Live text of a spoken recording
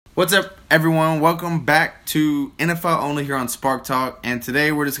What's up, everyone? Welcome back to NFL Only here on Spark Talk. And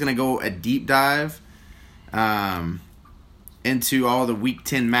today we're just going to go a deep dive into all the Week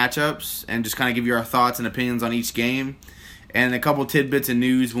 10 matchups and just kind of give you our thoughts and opinions on each game and a couple tidbits of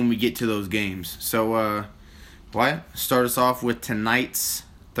news when we get to those games. So, Wyatt, start us off with tonight's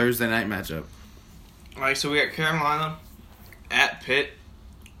Thursday night matchup. All right, so we got Carolina at Pitt,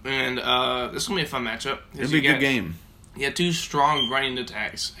 and this is going to be a fun matchup. It'll be a good game. You have two strong running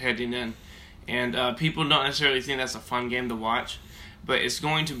attacks heading in, and people don't necessarily think that's a fun game to watch, but it's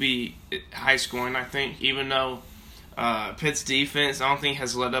going to be high scoring, I think, even though Pitt's defense, I don't think,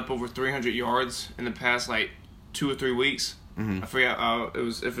 has led up over 300 yards in the past, 2 or 3 weeks. Mm-hmm. I forget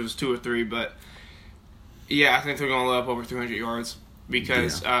if it was 2 or 3, but yeah, I think they're going to let up over 300 yards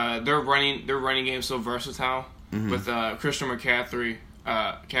because their running game is so versatile with Christian McCaffrey,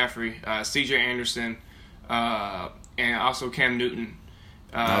 C.J. Anderson, and also Cam Newton.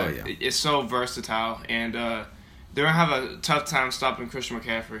 It's so versatile, and they're going to have a tough time stopping Christian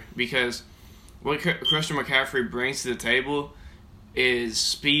McCaffrey because what Christian McCaffrey brings to the table is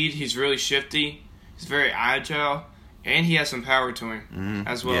speed. He's really shifty. He's very agile, and he has some power to him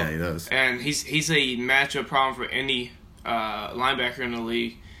as well. Yeah, he does. And he's a matchup problem for any linebacker in the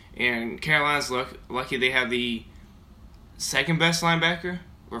league. And Carolina's lucky they have the second best linebacker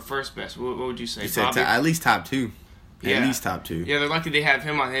or first best. What would you say? You said at least top two. Yeah. At least top two. Yeah, they're lucky they have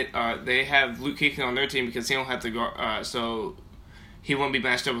him on it. They have Luke Kuechly on their team because he don't have to go. So he won't be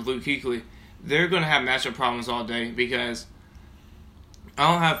matched up with Luke Kuechly. They're going to have matchup problems all day because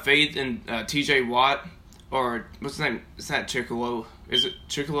I don't have faith in T.J. Watt or what's his name? It's not Chicolo. Is it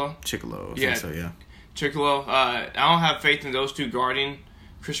Chicolo? Chicolo. I Yeah. think so, yeah. Chicolo. I don't have faith in those two guarding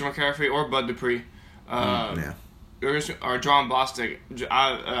Christian McCaffrey or Bud Dupree. Yeah. Or John Bostic.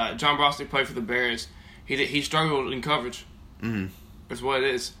 John Bostic played for the Bears. He struggled in coverage. Mm-hmm. That's what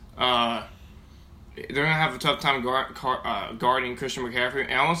it is. They're gonna have a tough time guarding Christian McCaffrey,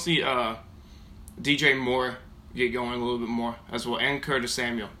 and I want to see DJ Moore get going a little bit more as well, and Curtis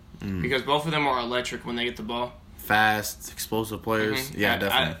Samuel, because both of them are electric when they get the ball. Fast, explosive players. Yeah,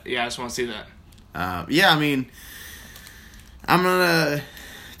 definitely. I just want to see that. I mean, I'm gonna.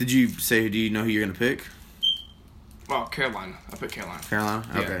 Did you say? Do you know who you're gonna pick? Well, Carolina. I put Carolina. Carolina.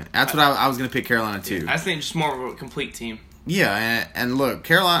 Yeah. Okay, that's what I was gonna pick. Carolina too. I think just more of a complete team. Yeah, and look,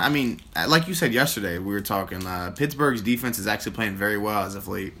 Carolina. I mean, like you said yesterday, we were talking. Pittsburgh's defense is actually playing very well as of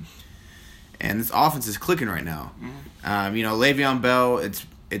late, and this offense is clicking right now. Le'Veon Bell.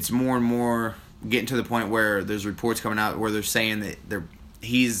 It's more and more getting to the point where there's reports coming out where they're saying that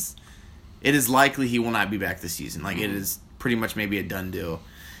it is likely he will not be back this season. Like, it is pretty much maybe a done deal.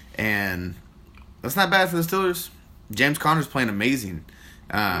 And that's not bad for the Steelers. James Conner's playing amazing.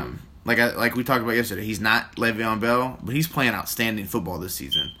 Like we talked about yesterday, he's not Le'Veon Bell, but he's playing outstanding football this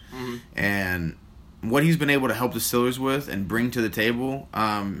season. And what he's been able to help the Steelers with and bring to the table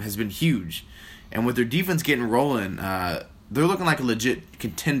has been huge. And with their defense getting rolling, they're looking like a legit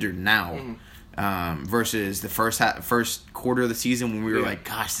contender now. Versus the first quarter of the season when we were like,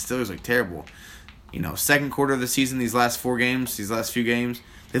 gosh, the Steelers look terrible. Second quarter of the season, these last few games,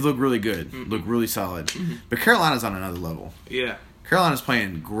 they look really good, look really solid. But Carolina's on another level. Yeah. Carolina's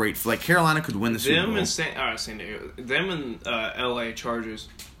playing great. Like, Carolina could win the Super Bowl. Them and L.A. Chargers.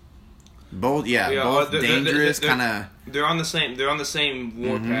 Both dangerous, kind of. They're on the same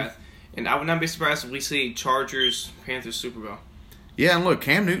warpath, and I would not be surprised if we see Chargers-Panthers Super Bowl. Yeah, and look,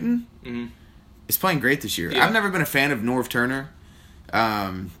 Cam Newton is playing great this year. Yeah. I've never been a fan of Norv Turner.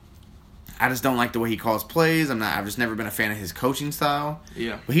 I just don't like the way he calls plays. I've just never been a fan of his coaching style.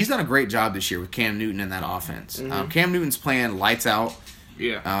 Yeah. But he's done a great job this year with Cam Newton and that offense. Cam Newton's playing lights out.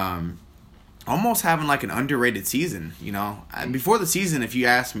 Yeah. Almost having like an underrated season, Before the season, if you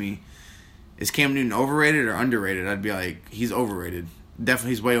asked me, is Cam Newton overrated or underrated, I'd be like, he's overrated. Definitely,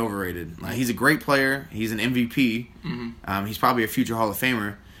 he's way overrated. Like, he's a great player. He's an MVP. He's probably a future Hall of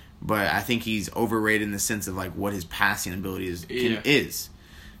Famer. But I think he's overrated in the sense of like what his passing ability is.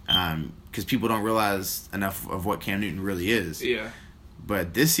 Because people don't realize enough of what Cam Newton really is. Yeah.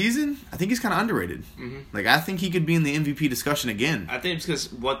 But this season, I think he's kind of underrated. Like, I think he could be in the MVP discussion again. I think it's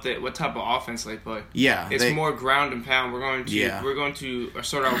because what type of offense they play. Yeah, it's more ground and pound. We're going to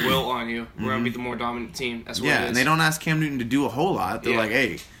assert our will on you. We're going to be the more dominant team. That's what it is. And they don't ask Cam Newton to do a whole lot. They're like,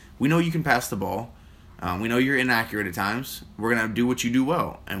 hey, we know you can pass the ball. We know you're inaccurate at times. We're gonna do what you do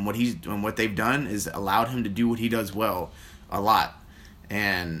well, and what they've done is allowed him to do what he does well, a lot.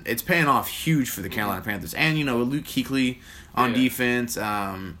 And it's paying off huge for the Carolina Panthers. And, Luke Kuechly on defense.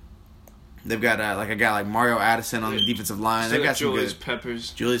 They've got like a guy like Mario Addison on the defensive line. They've got some Julius good.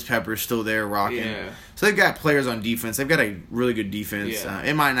 Peppers. Julius Peppers still there rocking. Yeah. So they've got players on defense. They've got a really good defense. Yeah.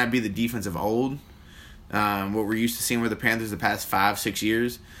 It might not be the defense of old, what we're used to seeing with the Panthers the past 5-6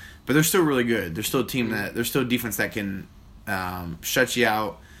 years, but they're still really good. They're still a team they're still a defense that can shut you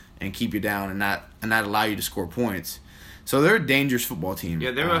out and keep you down and not allow you to score points. So they're a dangerous football team.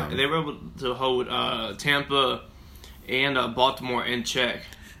 Yeah, they were able to hold Tampa and Baltimore in check.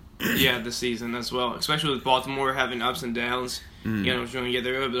 Yeah, this season as well, especially with Baltimore having ups and downs. You know,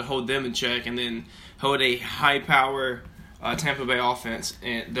 they were able to hold them in check and then hold a high-power Tampa Bay offense.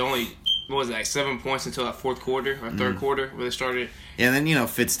 And they only, 7 points until that fourth quarter or third quarter where they started. Yeah, and then,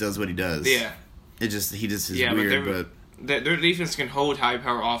 Fitz does what he does. Yeah. He just is weird, but their defense can hold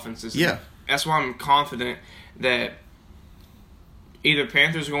high-power offenses. Yeah. That's why I'm confident that either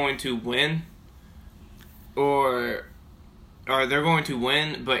Panthers are going to win or they're going to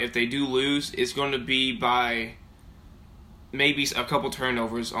win, but if they do lose, it's going to be by maybe a couple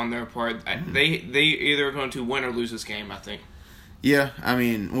turnovers on their part. They either are going to win or lose this game, I think. Yeah, I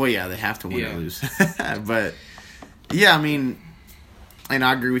mean, they have to win or lose. But, yeah, I mean, and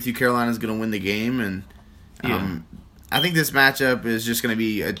I agree with you, Carolina's going to win the game, and I think this matchup is just going to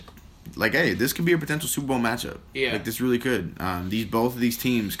be hey, this could be a potential Super Bowl matchup. Yeah. Like, this really could. Both of these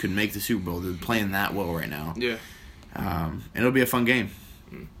teams could make the Super Bowl. They're playing that well right now. Yeah. And it'll be a fun game.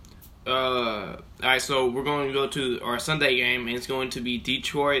 All right, so we're going to go to our Sunday game, and it's going to be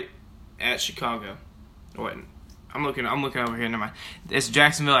Detroit at Chicago. Wait, I'm looking over here. Never mind. It's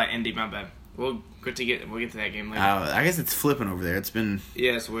Jacksonville at Indy. My bad. We'll get to that game later. I guess it's flipping over there. It's been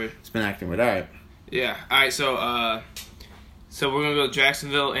it's weird. It's been acting weird. All right. Yeah. All right. So we're gonna go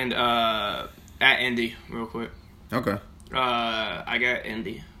Jacksonville and at Indy real quick. Okay. I got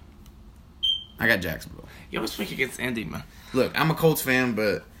Indy. I got Jacksonville. You always pick against Indy, man. Look, I'm a Colts fan,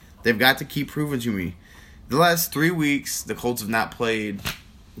 but they've got to keep proving to me. The last 3 weeks, the Colts have not played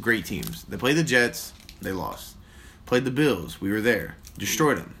great teams. They played the Jets, they lost. Played the Bills, we were there.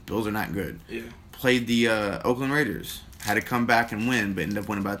 Destroyed them. Bills are not good. Yeah. Played the Oakland Raiders. Had to come back and win, but ended up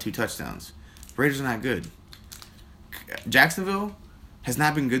winning by 2 touchdowns. Raiders are not good. Jacksonville has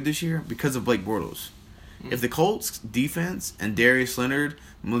not been good this year because of Blake Bortles. If the Colts defense and Darius Leonard,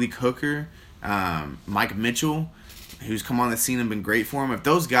 Malik Hooker, Mike Mitchell, who's come on the scene and been great for him, if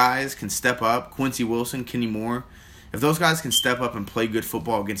those guys can step up, Quincy Wilson, Kenny Moore, if those guys can step up and play good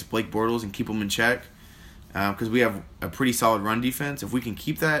football against Blake Bortles and keep them in check, because we have a pretty solid run defense, if we can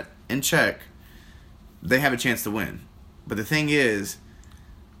keep that in check, they have a chance to win. But the thing is,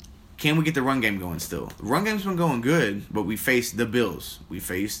 can we get the run game going still? The run game's been going good, but we faced the Bills. We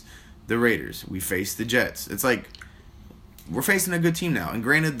faced the Raiders. We faced the Jets. It's like we're facing a good team now. And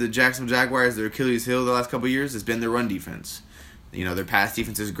granted, the Jacksonville Jaguars, their Achilles heel the last couple of years has been their run defense. Their pass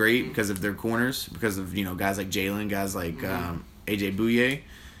defense is great because of their corners, because of, guys like Jalen, guys like A.J. Bouye.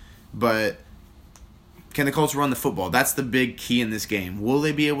 But can the Colts run the football? That's the big key in this game. Will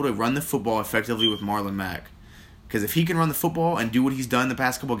they be able to run the football effectively with Marlon Mack? Because if he can run the football and do what he's done the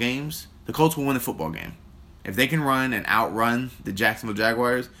past couple games, the Colts will win the football game. If they can run and outrun the Jacksonville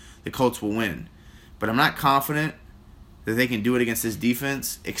Jaguars, the Colts will win. But I'm not confident that they can do it against this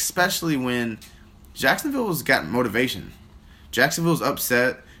defense, especially when Jacksonville's got motivation. Jacksonville's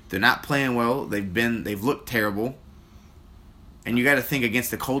upset. They're not playing well. They've looked terrible. And you got to think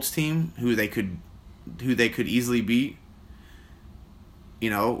against the Colts team, who they could easily beat.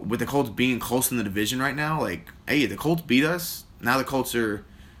 With the Colts being close in the division right now, hey, the Colts beat us. Now the Colts are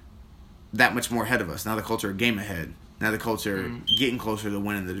that much more ahead of us. Now the Colts are a game ahead. Now the Colts are getting closer to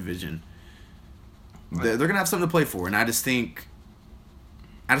winning the division. They're going to have something to play for, and I just think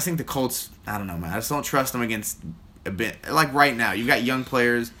the Colts, I don't know, man. I just don't trust them against a bit. Like right now, you've got young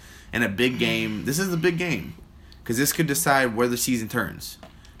players and a big game. This is a big game because this could decide where the season turns.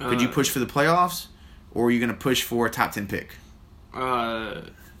 Could you push for the playoffs, or are you going to push for a top 10 pick? Yeah,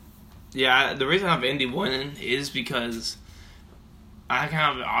 the reason I have Indy winning is because I kind of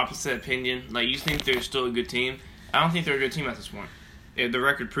have the opposite opinion. Like, you think they're still a good team. I don't think they're a good team at this point. The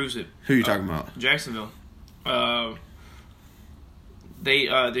record proves it. Who are you talking about? Jacksonville. They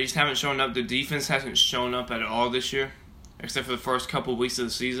just haven't shown up. The defense hasn't shown up at all this year, except for the first couple weeks of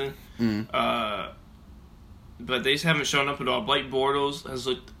the season. But they just haven't shown up at all. Blake Bortles has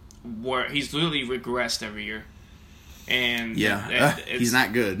looked where he's literally regressed every year. And he's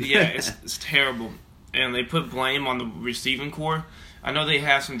not good. It's terrible. And they put blame on the receiving core. I know they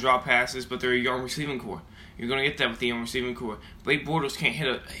have some drop passes, but they're a young receiving core. You're going to get that with the young receiving core. Blake Bortles can't hit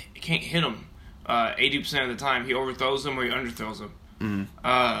him 80% of the time. He overthrows them or he underthrows them.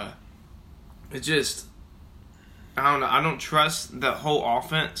 It just, I don't know. I don't trust the whole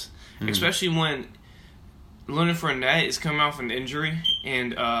offense. especially when Leonard Fournette is coming off an injury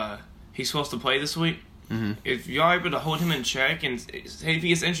and he's supposed to play this week. Mm-hmm. If y'all able to hold him in check, and if he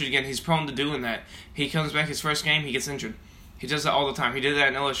gets injured again, he's prone to doing that. He comes back his first game, he gets injured. He does that all the time. He did that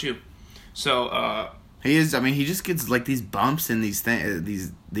in LSU. So he is. I mean, he just gets like these bumps and these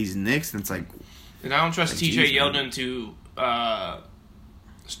nicks, and it's like. And I don't trust T.J. Yeldon to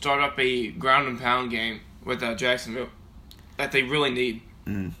start up a ground and pound game with Jacksonville that they really need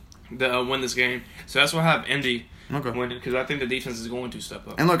to win this game. So that's why I have Indy. Okay. Because I think the defense is going to step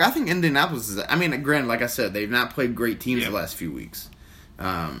up. And look, I think Indianapolis is. I mean, granted, like I said, they've not played great teams the last few weeks,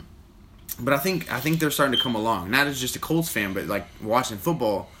 but I think they're starting to come along. Not as just a Colts fan, but like watching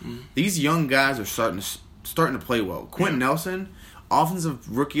football, these young guys are starting to play well. Quentin Nelson,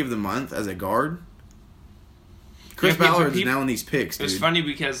 offensive rookie of the month as a guard. Chris Ballard is now in these picks. Dude. It's funny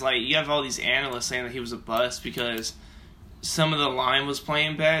because like you have all these analysts saying that he was a bust because some of the line was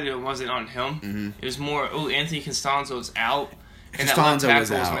playing bad. It wasn't on him. Mm-hmm. It was more, Anthony Costanzo's out. And Costanzo that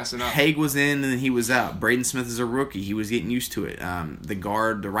was out. Messing up. Haig was in, and then he was out. Braden Smith is a rookie. He was getting used to it.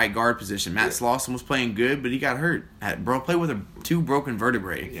 The right guard position. Matt Slauson was playing good, but he got hurt. Played with 2 broken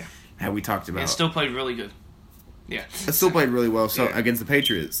vertebrae. Yeah, that we talked about. And still played really good. Yeah, it still played really well. So against the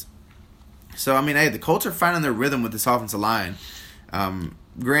Patriots. So I mean, hey, the Colts are finding their rhythm with this offensive line.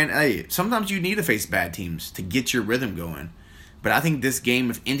 Sometimes you need to face bad teams to get your rhythm going. But I think this game,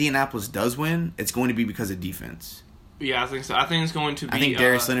 if Indianapolis does win, it's going to be because of defense. Yeah, I think so. I think it's going to be... I think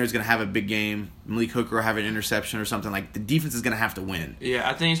Darius Leonard is going to have a big game. Malik Hooker will have an interception or something. Like, the defense is going to have to win. Yeah,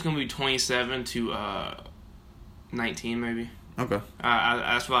 I think it's going to be 27-19, maybe. Okay.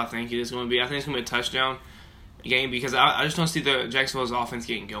 That's what I think it is going to be. I think it's going to be a touchdown game because I just don't see the Jacksonville's offense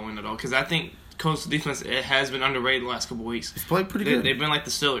getting going at all. Because I think Colts defense has been underrated the last couple of weeks. It's played pretty good. They've been like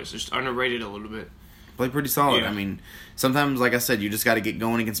the Steelers, just underrated a little bit. Played pretty solid. Yeah. I mean, sometimes, like I said, you just got to get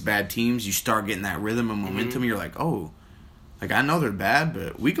going against bad teams. You start getting that rhythm and momentum. And you're like, oh, like I know they're bad,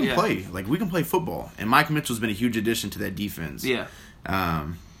 but we can play. Like we can play football. And Mike Mitchell's been a huge addition to that defense. Yeah.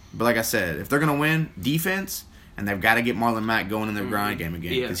 But like I said, if they're gonna win, defense, and they've got to get Marlon Mack going in their grind game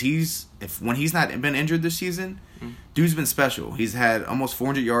again because when he's not been injured this season, dude's been special. He's had almost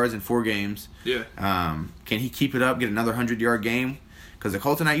 400 yards in 4 games. Yeah. Can he keep it up? Get another 100-yard game? Because the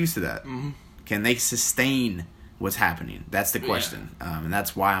Colts are not used to that. Mm-hmm. Can they sustain what's happening? That's the question, and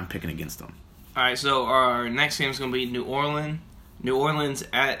that's why I'm picking against them. All right, so our next game is going to be New Orleans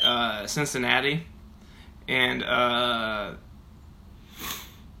at Cincinnati, and I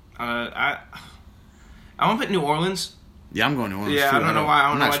want to pick New Orleans. Yeah, I'm going New Orleans. Yeah, too. I don't know why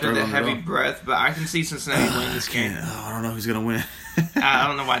I did that heavy breath, but I can see Cincinnati win this game. I don't know who's going to win. I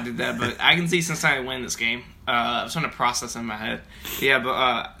don't know why I did that, but I can see Cincinnati win this game. I was trying to process in my head. Yeah,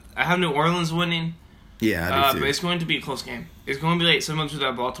 but I have New Orleans winning. Yeah, I do too. But it's going to be a close game. It's going to be like similar to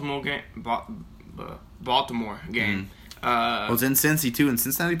that Baltimore game. Well, it's in Cincy too, and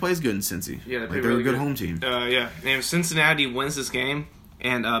Cincinnati plays good in Cincy. Yeah, they're really a good home team. Yeah, and if Cincinnati wins this game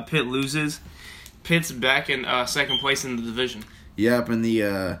and Pitt loses, Pitt's back in second place in the division. Yep, and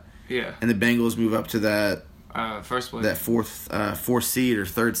the Bengals move up to that first place, that fourth seed or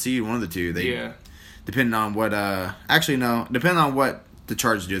third seed, one of the two. Depending on what depending on what the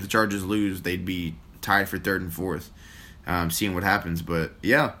Chargers do. If the Chargers lose, they'd be tied for third and fourth. Seeing what happens, but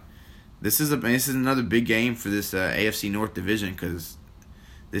yeah, this is another big game for this AFC North division because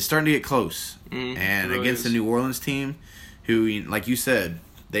it's starting to get close. And really against the New Orleans team, who, like you said,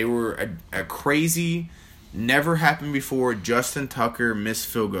 they were a crazy, never happened before. Justin Tucker missed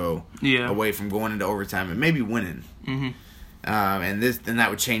field goal away from going into overtime and maybe winning. Mm-hmm. And that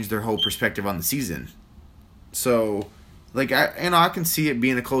would change their whole perspective on the season. So, like I can see it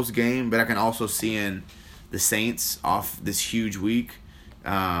being a close game, but I can also see in the Saints off this huge week,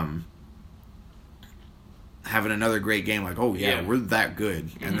 having another great game. Like, we're that good,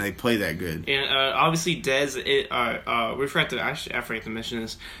 and they play that good. And obviously, Dez. I forgot to mention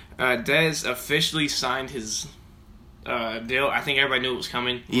this. Dez officially signed his deal. I think everybody knew it was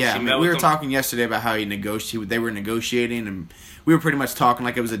coming. Yeah, we were talking yesterday about how they were negotiating, and we were pretty much talking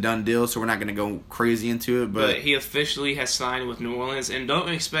like it was a done deal. So we're not going to go crazy into it. But he officially has signed with New Orleans, and don't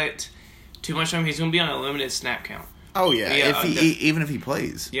expect too much time. He's going to be on a limited snap count. Oh yeah, even if he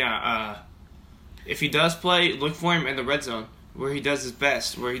plays. Yeah, if he does play, look for him in the red zone where he does his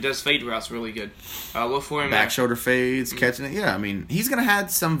best, where he does fade routes really good. Look for him. Back shoulder fades, catching it. Yeah, I mean, he's going to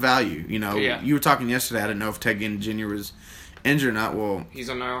have some value. You know, you were talking yesterday. I didn't know if Ted Ginn Jr. was injured or not. Well, he's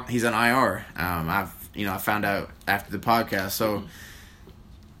on IR. He's on IR. I found out after the podcast. So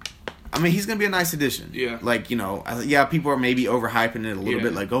I mean, he's gonna be a nice addition. Yeah. Like, people are maybe overhyping it a little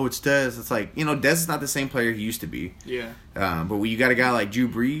bit. Like, oh, it's Dez. It's like, Dez is not the same player he used to be. Yeah. But when you got a guy like Drew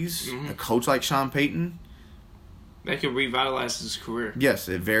Brees, a coach like Sean Payton, that could revitalize his career. Yes,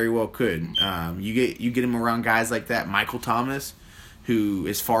 it very well could. You get him around guys like that, Michael Thomas, who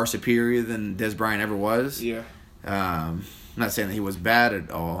is far superior than Dez Bryant ever was. Yeah. I'm not saying that he was bad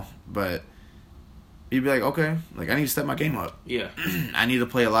at all, but you'd be like, okay, like I need to step my game up. Yeah. I need to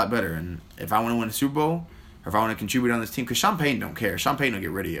play a lot better, and if I want to win a Super Bowl, or if I want to contribute on this team, because Sean Payton don't care. Sean Payton will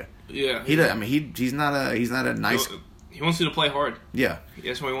get rid of you. Yeah. He does. I mean, he's not a nice. He wants you to play hard. Yeah.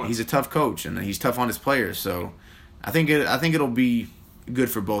 That's what he wants. He's a tough coach, and he's tough on his players. So, I think it'll be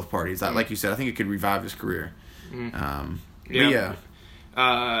good for both parties. Like you said, I think it could revive his career. Mm-hmm. Yeah.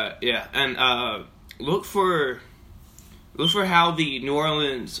 And look for how the New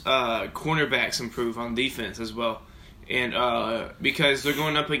Orleans cornerbacks improve on defense as well, and because they're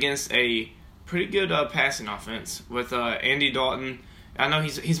going up against a pretty good passing offense with Andy Dalton. I know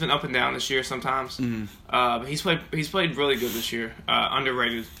he's been up and down this year sometimes, but he's played really good this year.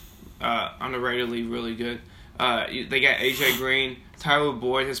 Underratedly really good. They got AJ Green. Tyler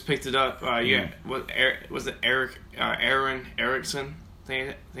Boyd has picked it up. Was it Aaron Erickson?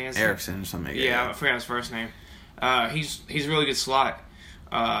 Erickson or something. Yeah, I forgot his first name. He's really good slot.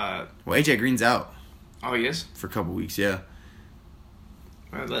 Well, AJ Green's out. Oh, he is? For a couple weeks, yeah.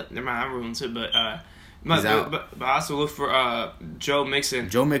 Well, never mind, I ruined it, but I also look for Joe Mixon.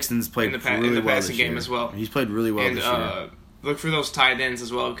 Joe Mixon's played really well this year. Game as well. He's played really well this year. Look for those tight ends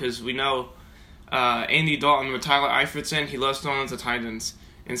as well, because we know Andy Dalton with Tyler Eifert's in, he loves throwing into tight ends.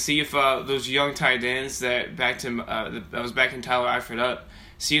 And see if those young tight ends that backed him, that was backing Tyler Eifert up,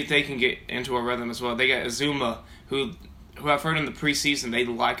 see if they can get into a rhythm as well. They got Azuma, who I've heard in the preseason they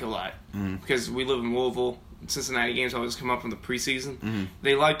like a lot, because we live in Louisville. Cincinnati games always come up in the preseason.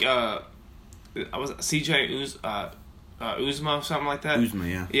 They like was CJ Uzma or something like that. Uzma,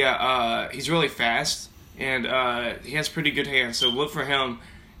 yeah. Yeah, he's really fast and he has pretty good hands. So look for him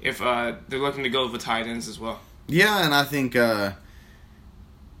if they're looking to go with tight ends as well. Yeah, and I think.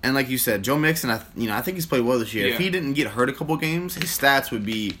 And like you said, Joe Mixon, I think he's played well this year. Yeah. If he didn't get hurt a couple games, his stats would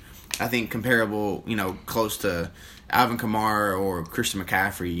be, I think, comparable, close to Alvin Kamara or Christian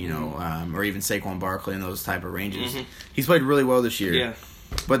McCaffrey, or even Saquon Barkley in those type of ranges. He's played really well this year. Yeah.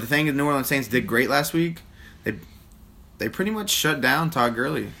 But the thing is, the New Orleans Saints did great last week. They pretty much shut down Todd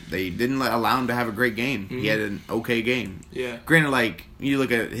Gurley. They didn't allow him to have a great game. He had an okay game. Yeah. Granted, like, you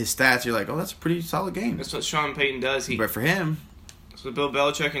look at his stats, you're like, oh, that's a pretty solid game. That's what Sean Payton does. But for him... That's what Bill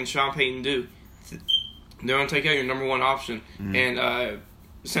Belichick and Sean Payton do. They're going to take out your number one option. And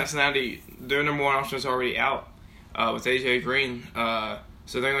Cincinnati, their number one option is already out with AJ Green.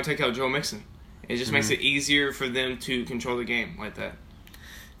 So they're going to take out Joe Mixon. It just makes it easier for them to control the game like that.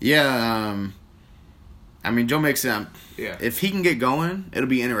 Yeah, I mean, Joe Mixon, if he can get going, it'll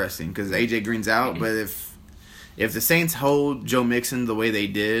be interesting because AJ Green's out. But if the Saints hold Joe Mixon the way they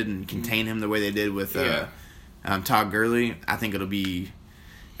did and contain him the way they did with Todd Gurley, I think it'll be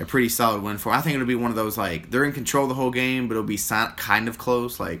a pretty solid win for him. I think it'll be one of those, like, they're in control the whole game, but it'll be kind of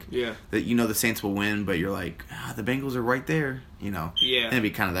close. Like, that the Saints will win, but you're like, the Bengals are right there, Yeah. And it'd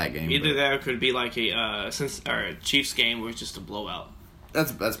be kind of that game. Either that or it could be like a Chiefs game where it's just a blowout. That's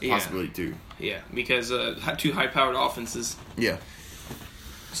a possibility, too. Yeah, because two high-powered offenses. Yeah.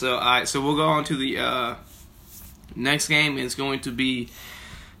 So, we'll go on to the next game. It's going to be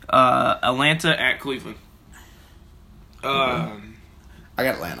Atlanta at Cleveland. I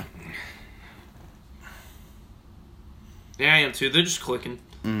got Atlanta. Yeah, I am too. They're just clicking.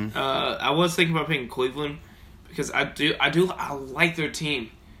 I was thinking about picking Cleveland because I like their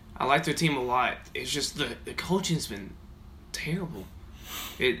team. I like their team a lot. It's just the coaching's been terrible.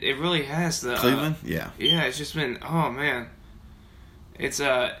 It really has. Cleveland? Yeah. Yeah, it's just been, oh man. It's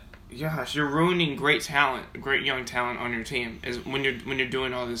gosh, you're ruining great young talent on your team when you're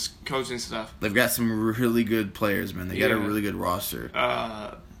doing all this coaching stuff. They've got some really good players, man. They got a really good roster.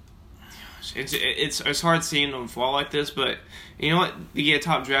 It's hard seeing them fall like this, but you know what? They get a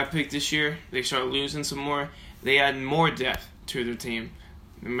top draft pick this year. They start losing some more. They add more depth to their team.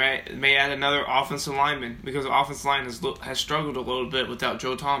 They may add another offensive lineman because the offensive line has struggled a little bit without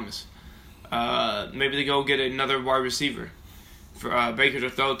Joe Thomas. Maybe they go get another wide receiver for Baker to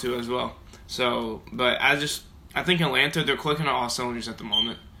throw to as well. So, but I think Atlanta, they're clicking on all cylinders at the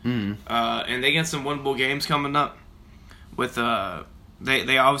moment. And they got some winnable games coming up. With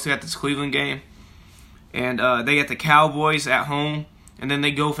they obviously got this Cleveland game, and they got the Cowboys at home, and then they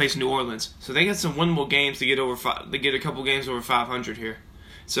go face New Orleans. So they got some winnable games to get They get a couple games over 500 here.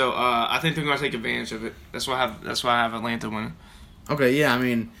 So I think they're going to take advantage of it. That's why I have Atlanta winning. Okay, yeah, I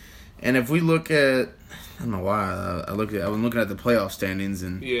mean. And if we look at, I don't know why I'm looking at the playoff standings,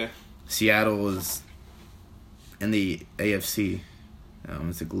 and Seattle is in the AFC.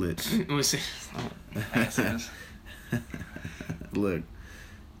 It's a glitch. Let me see. Look.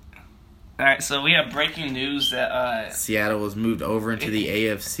 All right, so we have breaking news that Seattle was moved over into the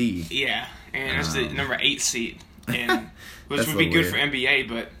AFC. Yeah, and it's the number 8 seed, and which would be good for NBA,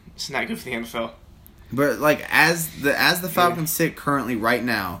 but it's not good for the NFL. But like as the Falcons sit currently right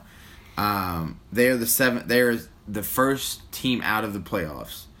now, they're the 7th. They're the first team out of the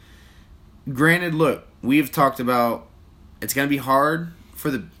playoffs. Granted, look, we've talked about it's going to be hard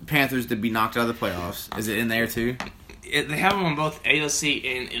for the Panthers to be knocked out of the playoffs. Is it in there too? They have them on both AFC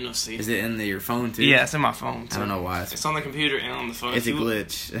and NFC. Is it in your phone too? Yeah, it's in my phone too. I don't know why. It's on the computer and on the phone. It's a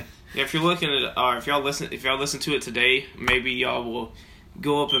glitch. Yeah, if you're looking at, or if y'all listen to it today, maybe y'all will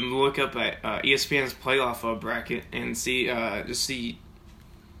go up and look up at ESPN's playoff bracket and see Seattle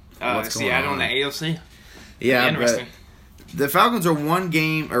in the AFC. Yeah, interesting. But the Falcons are one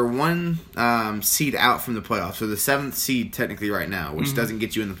seed out from the playoffs, so the 7th seed technically right now, which doesn't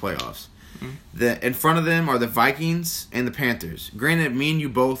get you in the playoffs. In front of them are the Vikings and the Panthers. Granted, me and you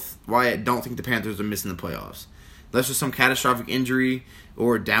both, Wyatt, don't think the Panthers are missing the playoffs. Unless there's some catastrophic injury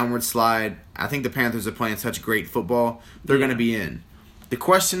or downward slide, I think the Panthers are playing such great football, they're going to be in. The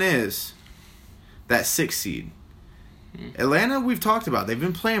question is, that 6th seed. Atlanta, we've talked about. They've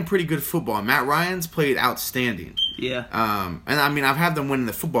been playing pretty good football. Matt Ryan's played outstanding. Yeah. And I mean, I've had them winning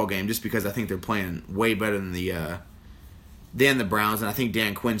the football game just because I think they're playing way better than the Browns, and I think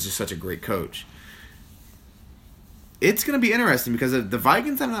Dan Quinn's just such a great coach. It's going to be interesting because the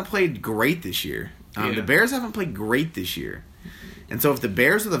Vikings have not played great this year. The Bears haven't played great this year. And so if the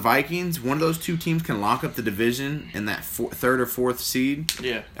Bears or the Vikings, one of those two teams can lock up the division in that 3rd or 4th seed,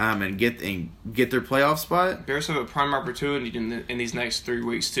 and get their playoff spot. Bears have a prime opportunity in these next 3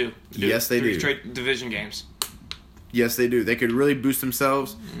 weeks too. Yes, they do. 3 straight division games. Yes, they do. They could really boost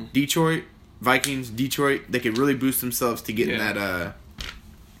themselves. Detroit, Vikings, Detroit, they could really boost themselves to get in that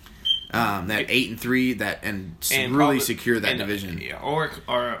 8-3 and really probably secure that division. Yeah,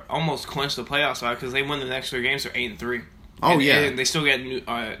 or almost clinch the playoff spot because they win the next 3 games. They're 8-3. Oh, and, yeah. And they still get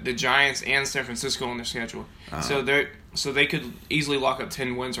the Giants and San Francisco on their schedule. So they could easily lock up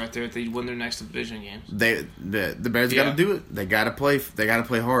 10 wins right there if they win their next division games. The Bears got to do it. They got to play. They got to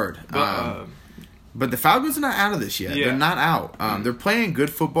play hard. But the Falcons are not out of this yet. Yeah. They're not out. They're playing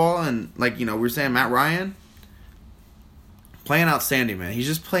good football, and we were saying, Matt Ryan playing outstanding, man. He's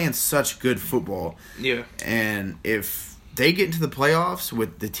just playing such good football. Yeah. And if they get into the playoffs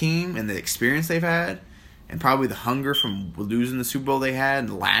with the team and the experience they've had, and probably the hunger from losing the Super Bowl they had,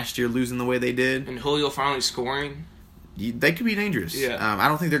 and last year losing the way they did, and Julio finally scoring, they could be dangerous. Yeah. I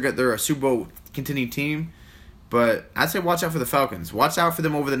don't think they're a Super Bowl contending team. But I'd say watch out for the Falcons. Watch out for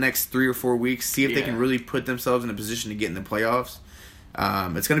them over the next 3 or 4 weeks. See if they can really put themselves in a position to get in the playoffs.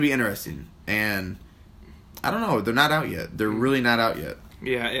 It's going to be interesting. And I don't know. They're not out yet. They're really not out yet.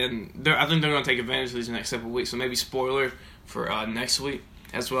 Yeah, and I think they're going to take advantage of these next couple weeks. So maybe spoiler for next week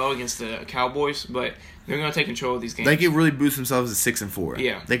as well against the Cowboys. But they're going to take control of these games. They could really boost themselves to 6-4.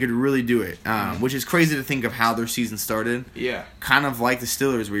 Yeah. They could really do it, which is crazy to think of how their season started. Yeah. Kind of like the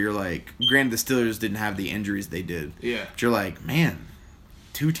Steelers, where you're like, granted, the Steelers didn't have the injuries they did. Yeah. But you're like, man,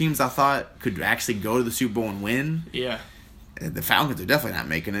 2 teams I thought could actually go to the Super Bowl and win. Yeah. The Falcons are definitely not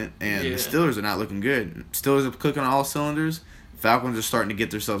making it, and the Steelers are not looking good. Steelers are clicking on all cylinders. Falcons are starting to get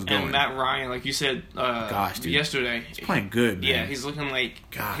themselves going. And Matt Ryan, like you said yesterday. He's playing good, man. Yeah, he's looking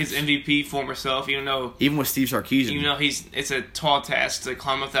like his MVP former self, even with Steve Sarkisian. Even though it's a tall task to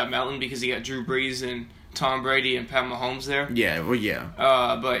climb up that mountain because he got Drew Brees and Tom Brady and Pat Mahomes there. Yeah, well, yeah.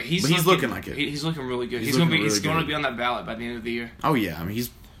 But he's looking like it. He's looking really good. He's going to be on that ballot by the end of the year. Oh, yeah. I mean,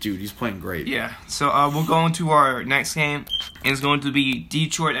 he's playing great. Yeah. So we'll go into our next game. And it's going to be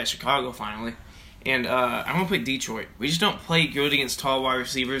Detroit at Chicago finally. And I'm going to pick Detroit. We just don't play good against tall wide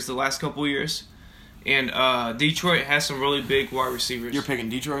receivers the last couple of years. And Detroit has some really big wide receivers. You're picking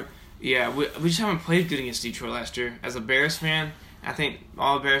Detroit? Yeah, we just haven't played good against Detroit last year. As a Bears fan, I think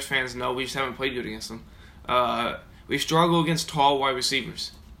all Bears fans know we just haven't played good against them. We struggle against tall wide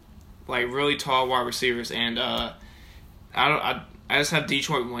receivers. Like, really tall wide receivers. And I just have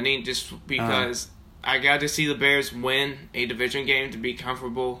Detroit winning just because I got to see the Bears win a division game to be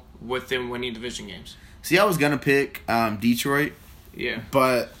comfortable with them winning division games. See, I was going to pick Detroit. Yeah.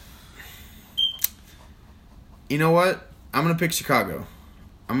 But, you know what? I'm going to pick Chicago.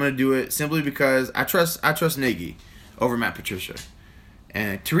 I'm going to do it simply because I trust Nagy over Matt Patricia.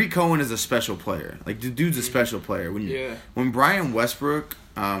 And Tariq Cohen is a special player. Like, the dude's a special player. When Brian Westbrook,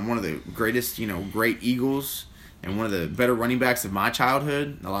 one of the greatest, great Eagles, and one of the better running backs of my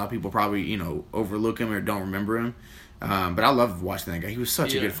childhood. A lot of people probably, overlook him or don't remember him. But I loved watching that guy. He was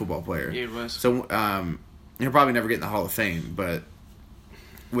such a good football player. Yeah, he was. So he'll probably never get in the Hall of Fame, but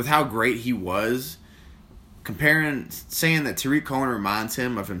with how great he was, saying that Tariq Cohen reminds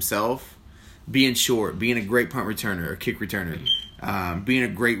him of himself, being short, being a great punt returner or kick returner, being a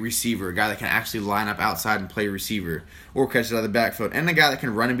great receiver, a guy that can actually line up outside and play receiver or catch it out of the backfield, and a guy that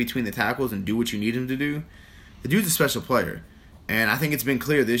can run in between the tackles and do what you need him to do. The dude's a special player, and I think it's been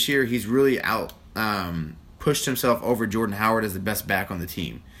clear this year he's really pushed himself over Jordan Howard as the best back on the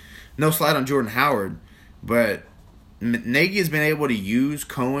team. No slight on Jordan Howard, but Nagy has been able to use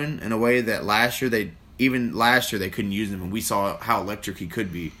Cohen in a way that last year they couldn't use him, and we saw how electric he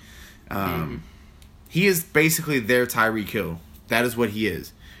could be. He is basically their Tyreek Hill. That is what he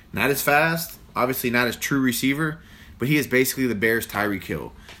is. Not as fast, obviously not as true receiver, but he is basically the Bears' Tyreek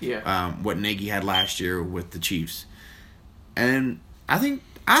Hill. Yeah. What Nagy had last year with the Chiefs. And I think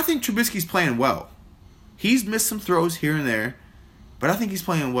Trubisky's playing well. He's missed some throws here and there, but I think he's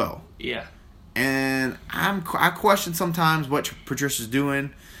playing well. Yeah. And I question sometimes what Patricia's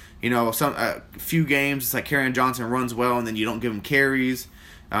doing. A few games, it's like Kerryon Johnson runs well, and then you don't give him carries.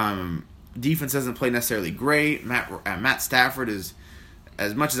 Defense doesn't play necessarily great. Matt Stafford is,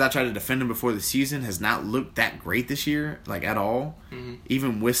 as much as I tried to defend him before the season, has not looked that great this year, like at all. Mm-hmm.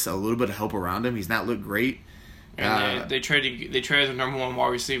 Even with a little bit of help around him, he's not looked great. And they traded the number one wide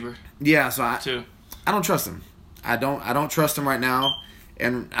receiver. Yeah, so I don't trust him. I don't trust him right now.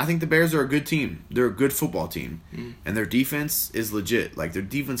 And I think the Bears are a good team. They're a good football team. Mm. And their defense is legit. Like, their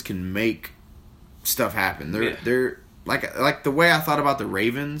defense can make stuff happen. They're like the way I thought about the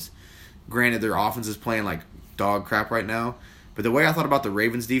Ravens. Granted, their offense is playing like dog crap right now. But the way I thought about the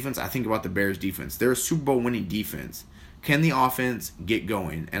Ravens defense, I think about the Bears defense. They're a Super Bowl winning defense. Can the offense get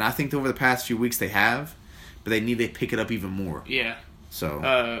going? And I think over the past few weeks they have. But they need to pick it up even more. Yeah. So,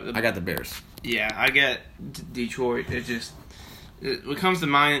 I got the Bears. Yeah, I get Detroit. What comes to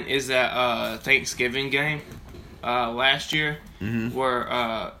mind is that Thanksgiving game last year,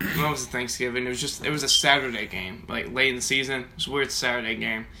 where when was the Thanksgiving? It was a Saturday game, like late in the season. It was a weird Saturday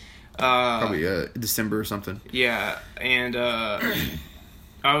game. Probably December or something. Yeah, and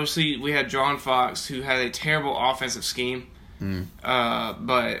obviously we had John Fox, who had a terrible offensive scheme,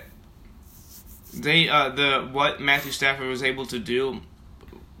 but what Matthew Stafford was able to do,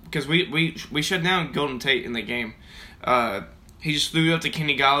 because we shut down Golden Tate in the game. He just threw it up to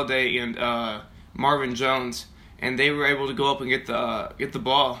Kenny Galladay and Marvin Jones, and they were able to go up and get the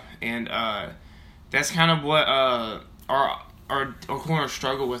ball. And that's kind of what our corners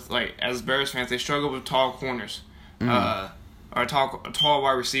struggle with. Like, as Bears fans, they struggle with tall corners, or tall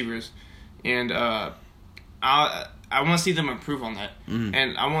wide receivers, and I want to see them improve on that,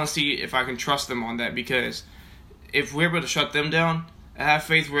 and I want to see if I can trust them on that, because if we're able to shut them down, I have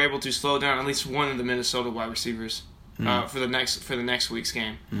faith we're able to slow down at least one of the Minnesota wide receivers. For the next week's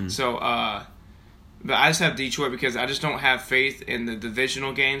game. So, but I just have Detroit because I just don't have faith in the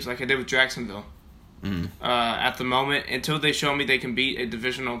divisional games like I did with Jacksonville. At the moment, until they show me they can beat a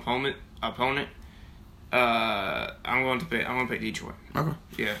divisional opponent, I'm going to pick Detroit. Okay.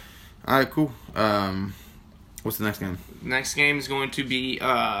 Yeah. All right. Cool. What's the next game? Next game is going to be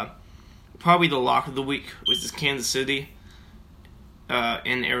probably the lock of the week, which is Kansas City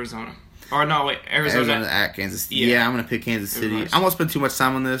in Arizona. Or no, wait, Arizona at Kansas City. Yeah, I'm going to pick Kansas City. I won't spend too much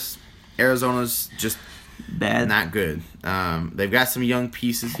time on this. Arizona's just bad. Not good. They've got some young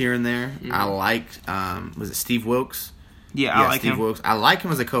pieces here and there. I like, was it Steve Wilkes? Yeah, I like Steve him. Wilkes. I like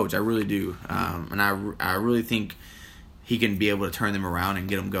him as a coach. I really do. And I really think he can be able to turn them around and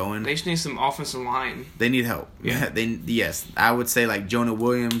get them going. They just need some offensive line. They need help. Yeah. Yes. I would say like Jonah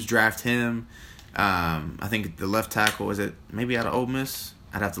Williams, draft him. I think the left tackle, is it maybe out of Ole Miss?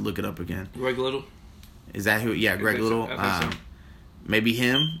 I'd have to look it up again. Greg Little? Is that who? Yeah, Greg Little. So. Maybe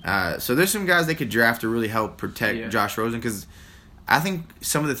him. So there's some guys they could draft to really help protect Josh Rosen, because I think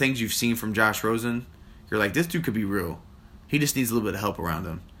some of the things you've seen from Josh Rosen, you're like, this dude could be real. He just needs a little bit of help around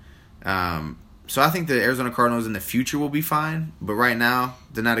him. So I think the Arizona Cardinals in the future will be fine, but right now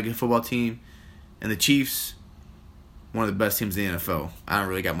they're not a good football team. And the Chiefs, one of the best teams in the NFL. I don't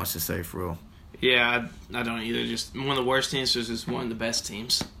really got much to say for real. Yeah, I don't either. Just one of the worst teams versus one of the best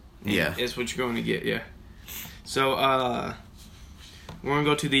teams. Yeah. It's what you're going to get, yeah. So, we're going to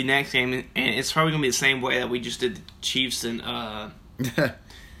go to the next game, and it's probably going to be the same way that we just did the Chiefs and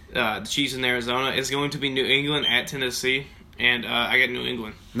the Chiefs in Arizona. It's going to be New England at Tennessee, and I got New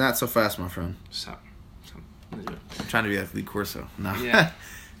England. Not so fast, my friend. Stop. I'm trying to be like Lee Corso. No. Yeah.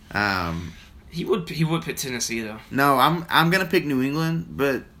 He would pick Tennessee, though. No, I'm going to pick New England,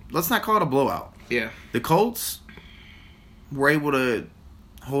 but let's not call it a blowout. Yeah. The Colts were able to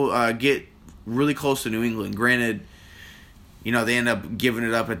get really close to New England. Granted, they end up giving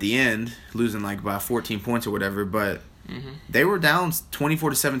it up at the end, losing like by 14 points or whatever, but they were down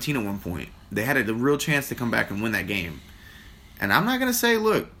 24-17 at one point. They had a real chance to come back and win that game. And I'm not going to say,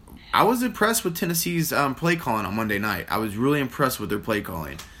 look, I was impressed with Tennessee's play calling on Monday night. I was really impressed with their play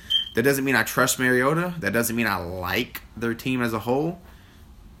calling. That doesn't mean I trust Mariota. That doesn't mean I like their team as a whole.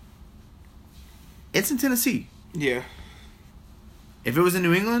 It's in Tennessee. Yeah. If it was in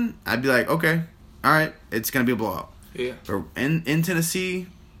New England, I'd be like, okay, all right, it's going to be a blowout. Yeah. But in Tennessee,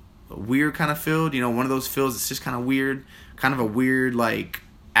 a weird kind of field, one of those fields that's just kind of weird, kind of a weird, like,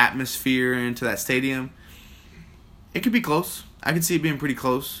 atmosphere into that stadium. It could be close. I could see it being pretty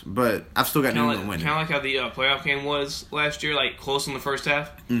close, but I've still got New England winning. Kind of like how the playoff game was last year, like, close in the first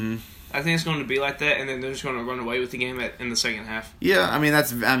half. Mm-hmm. I think it's going to be like that, and then they're just going to run away with the game in the second half. Yeah,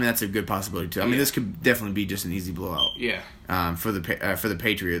 that's a good possibility too. This could definitely be just an easy blowout. Yeah. For the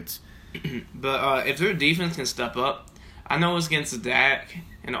Patriots. But if their defense can step up, I know it's against Dak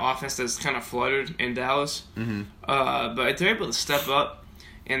and an offense that's kind of fluttered in Dallas. Mm-hmm. But if they're able to step up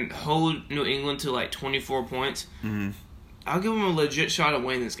and hold New England to like 24 points, I'll give them a legit shot at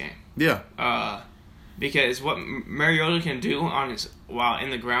winning this game. Yeah. Because what Mariota can do in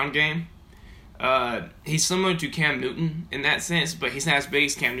the ground game, he's similar to Cam Newton in that sense, but he's not as big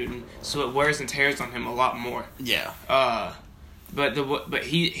as Cam Newton, so it wears and tears on him a lot more. Yeah. But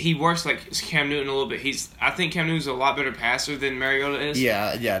he works like Cam Newton a little bit. I think Cam Newton's a lot better passer than Mariota is.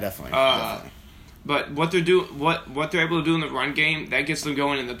 Yeah, definitely. Definitely. But what they're able to do in the run game, that gets them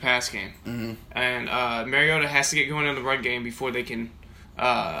going in the pass game. Mm-hmm. And Mariota has to get going in the run game before they can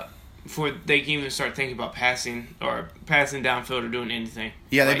even start thinking about passing downfield or doing anything.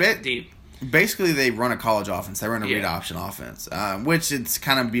 Yeah, deep. Basically, they run a college offense. They run a read option offense, which it's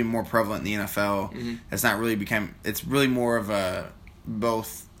kind of being more prevalent in the NFL. Mm-hmm. It's not really It's really more of a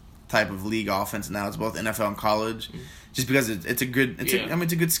both type of league offense now. It's both NFL and college, just because it's a good.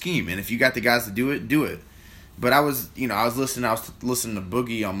 It's a good scheme, and if you got the guys to do it, do it. But I was listening to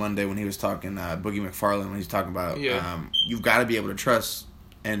Boogie on Monday when he was talking Boogie McFarland when he's talking about you've got to be able to trust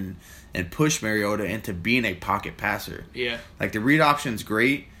and push Mariota into being a pocket passer. Yeah, like the read option's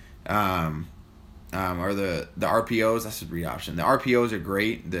great. Or the RPOs. That's the read option. The RPOs are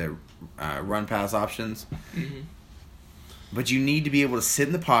great. The run pass options. Mm-hmm. But you need to be able to sit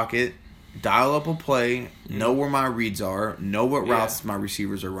in the pocket, dial up a play, know where my reads are, know what routes my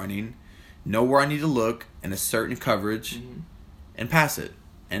receivers are running, know where I need to look in a certain coverage, and pass it.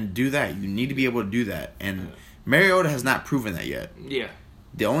 And do that. You need to be able to do that. And Mariota has not proven that yet. Yeah.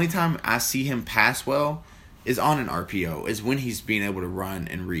 The only time I see him pass well is on an RPO, is when he's being able to run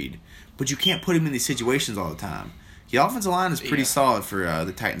and read. But you can't put him in these situations all the time. The offensive line is pretty solid for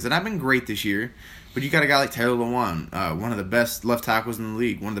the Titans. And I've been great this year. But you got a guy like Taylor Lewan, one of the best left tackles in the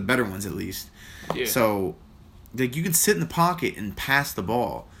league, one of the better ones at least. Yeah. So, like, you can sit in the pocket and pass the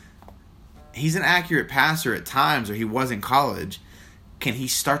ball. He's an accurate passer at times, or he was in college. Can he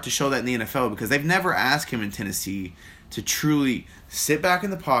start to show that in the NFL? Because they've never asked him in Tennessee to truly sit back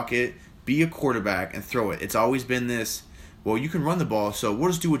in the pocket, be a quarterback, and throw it. It's always been this, well, you can run the ball, so we'll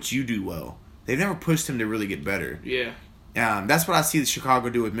just do what you do well. They've never pushed him to really get better. Yeah. That's what I see Chicago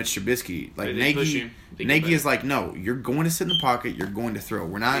do with Mitch Trubisky. Like Nagy is like, no, you're going to sit in the pocket, you're going to throw.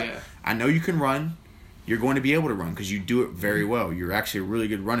 We're not. Yeah. I know you can run. You're going to be able to run because you do it very well. You're actually a really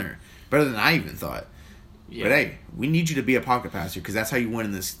good runner, better than I even thought. Yeah. But hey, we need you to be a pocket passer because that's how you win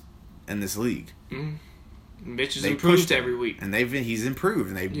in this league. Mm-hmm. Mitch has improved every week, and he's improved,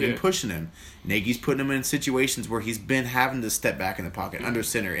 and they've been pushing him. Nagy's putting him in situations where he's been having to step back in the pocket, under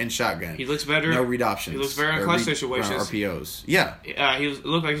center, in shotgun. He looks better. No read options. He looks better in clutch situations. RPOs. Yeah. He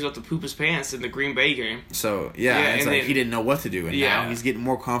looked like he was about to poop his pants in the Green Bay game. So it's like he didn't know what to do, and now he's getting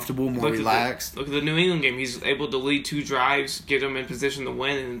more comfortable, more relaxed. Look at the New England game. He's able to lead 2 drives, get them in position to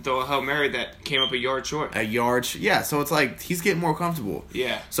win, and throw a Hail Mary that came up a yard short. So it's like he's getting more comfortable.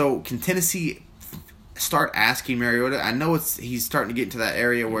 Yeah. So can Tennessee start asking Mariota? I know he's starting to get into that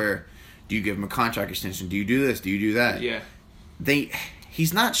area where, do you give him a contract extension? Do you do this? Do you do that? Yeah.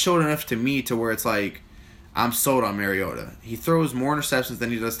 He's not showed enough to me to where it's like, I'm sold on Mariota. He throws more interceptions than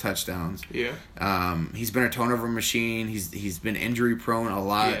he does touchdowns. Yeah. He's been a turnover machine. He's been injury prone a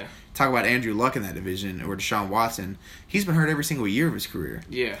lot. Yeah. Talk about Andrew Luck in that division or Deshaun Watson. He's been hurt every single year of his career.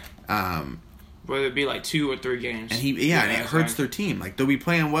 Yeah. Whether it be like 2 or 3 games. And and it hurts their team. Like, they'll be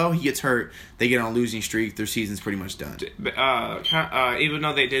playing well, he gets hurt, they get on a losing streak, their season's pretty much done. Even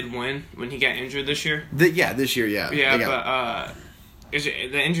though they did win when he got injured this year. This year, yeah. Yeah,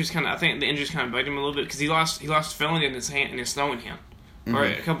 the injuries kind of bugged him a little bit because he lost feeling in his hand, in his throwing hand, or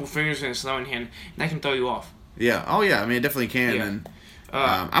a couple fingers in his throwing hand, and that can throw you off. Yeah. Oh yeah. I mean, it definitely can. Yeah. And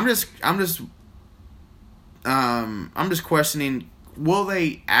I'm just questioning. Will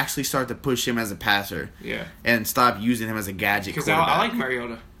they actually start to push him as a passer? Yeah. And stop using him as a gadget Because quarterback? I like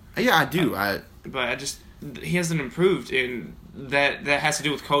Mariota. Yeah, I do. But he hasn't improved, and that has to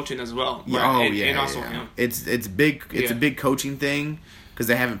do with coaching as well. Right? And also him. It's big. It's a big coaching thing because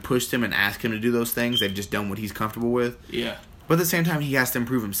they haven't pushed him and asked him to do those things. They've just done what he's comfortable with. Yeah. But at the same time, he has to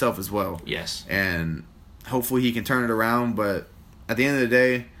improve himself as well. Yes. And hopefully he can turn it around. But at the end of the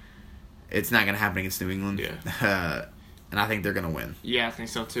day, it's not going to happen against New England. Yeah. And I think they're going to win. Yeah, I think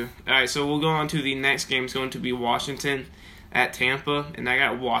so too. All right, so we'll go on to the next game. It's going to be Washington at Tampa, and I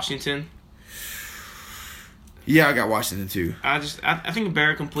got Washington. Yeah, I got Washington too. I think a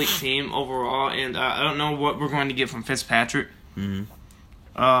very complete team overall, and I don't know what we're going to get from Fitzpatrick. Mm-hmm.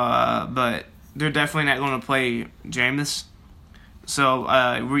 But they're definitely not going to play Jameis.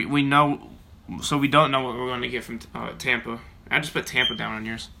 So we know. So we don't know what we're going to get from Tampa. I just put Tampa down on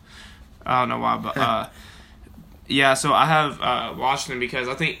yours. I don't know why, but yeah. So I have Washington because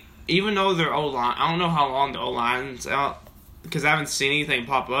I think even though their O-line, I don't know how long the O-line's out because I haven't seen anything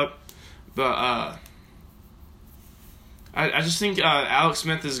pop up, but I just think Alex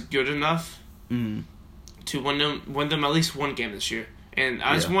Smith is good enough to win them at least one game this year. And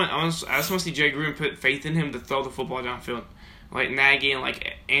I just want to see Jay Gruden put faith in him to throw the football downfield, like Nagy and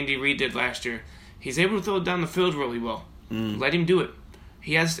like Andy Reid did last year. He's able to throw it down the field really well. Let him do it.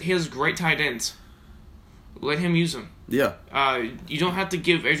 He has great tight ends. Let him use them. Yeah. You don't have to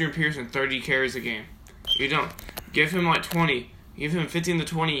give Adrian Peterson 30 carries a game. You don't. Give him like 20. Give him 15 to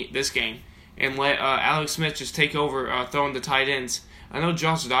 20 this game. And let Alex Smith just take over throwing the tight ends. I know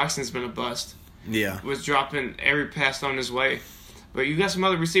Josh Doxson's been a bust. Yeah. Was dropping every pass thrown his way. But you got some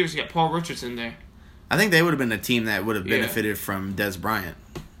other receivers. You got Paul Richardson there. I think they would have been a team that would have benefited from Des Bryant.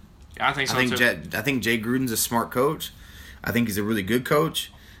 I think so too. I think Jay Gruden's a smart coach. I think he's a really good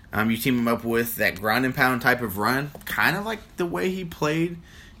coach. You team him up with that ground and pound type of run, kind of like the way he played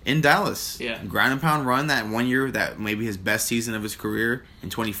in Dallas. Yeah. Ground and pound run that one year, that maybe his best season of his career in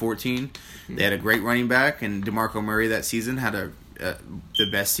 2014. They had a great running back, and DeMarco Murray that season had the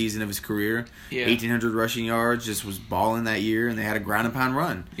best season of his career. Yeah. 1,800 rushing yards, just was balling that year, and they had a ground and pound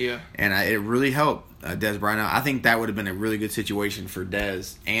run. Yeah. And it really helped Des Bryant out. I think that would have been a really good situation for Des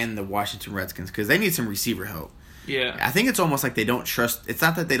and the Washington Redskins because they need some receiver help. Yeah. I think it's almost like they don't trust. It's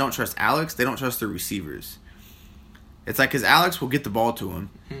not that they don't trust Alex; they don't trust their receivers. It's like because Alex will get the ball to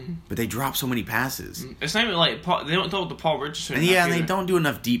him, but they drop so many passes. It's not even like they don't throw it to Paul Richardson. And they don't do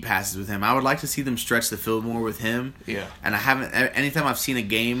enough deep passes with him. I would like to see them stretch the field more with him. Yeah. And I haven't. Anytime I've seen a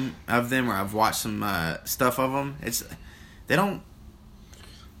game of them or I've watched some stuff of them, they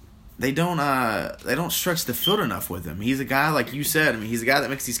don't stretch the field enough with him. He's a guy like you said. I mean, he's a guy that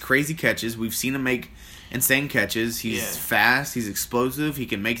makes these crazy catches. We've seen him make insane catches. He's fast. He's explosive. He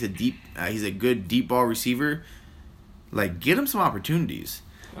can make the deep. He's a good deep ball receiver. Like, get him some opportunities.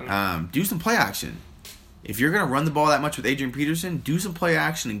 Do some play action. If you're going to run the ball that much with Adrian Peterson, do some play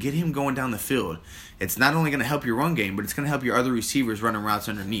action and get him going down the field. It's not only going to help your run game, but it's going to help your other receivers running routes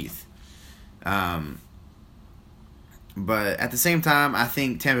underneath. But at the same time, I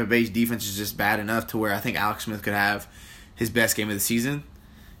think Tampa Bay's defense is just bad enough to where I think Alex Smith could have his best game of the season.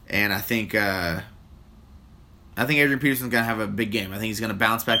 And I think Adrian Peterson's going to have a big game. I think he's going to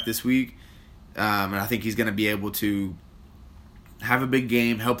bounce back this week. And I think he's going to be able to have a big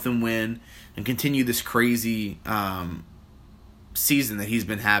game, help them win, and continue this crazy season that he's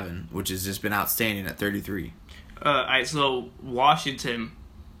been having, which has just been outstanding at 33. All right, so Washington,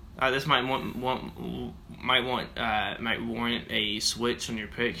 this might warrant a switch on your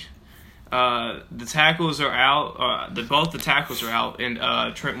pick. The tackles are out. Both the tackles are out,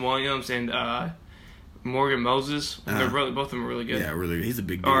 and Trent Williams and Morgan Moses. They're both of them are really good. Yeah, really good. He's a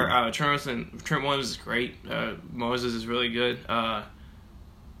big dude. Or Trent Williams is great. Moses is really good.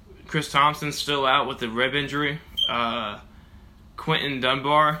 Chris Thompson's still out with the rib injury. Quentin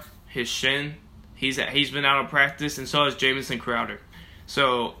Dunbar, his shin, he's been out of practice, and so is Jamison Crowder.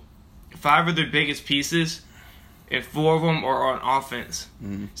 So 5 of their biggest pieces, and 4 of them are on offense.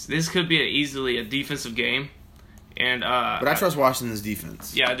 Mm-hmm. So this could be easily a defensive game. And but I trust Washington's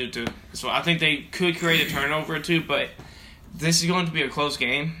defense. Yeah, I do too. So I think they could create a turnover or two, but this is going to be a close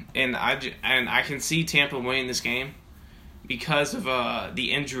game, and I can see Tampa winning this game because of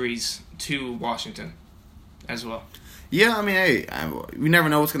the injuries to Washington as well. Yeah, I mean, hey, we never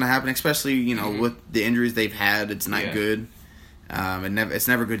know what's going to happen, especially with the injuries they've had. It's not good. It's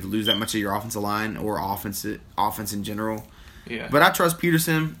never good to lose that much of your offensive line or offense in general. Yeah. But I trust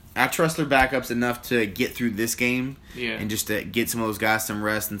Peterson. I trust their backups enough to get through this game. Yeah. And just to get some of those guys some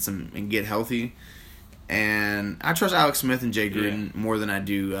rest and get healthy. And I trust Alex Smith and Jay Gruden more than I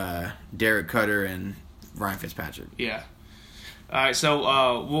do Derek Cutter and Ryan Fitzpatrick. Yeah. All right,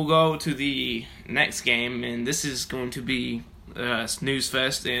 so we'll go to the next game, and this is going to be Snooze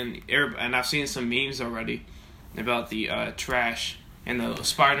Fest, and I've seen some memes already about the trash and the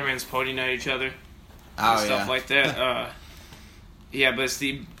Spider-Mans pointing at each other and stuff like that. But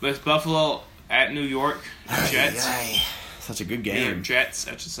it's Buffalo at New York Jets. Such a good game. Yeah, Jets,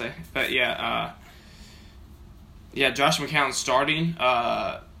 I should say. But Josh McCown's starting.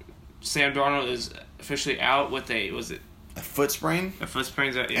 Sam Darnold is officially out with a foot sprain? A foot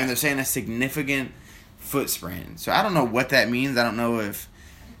sprain, yeah. And they're saying a significant foot sprain. So I don't know what that means. I don't know if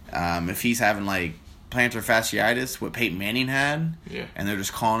he's having like plantar fasciitis, what Peyton Manning had, and they're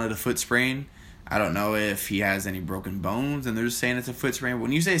just calling it a foot sprain. I don't know if he has any broken bones, and they're just saying it's a foot sprain.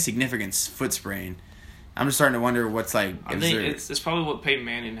 When you say a significant foot sprain, I'm just starting to wonder what's like. I think it's probably what Peyton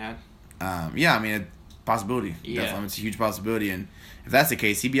Manning had. Yeah, I mean, a possibility. Yeah. Definitely. It's a huge possibility, and if that's the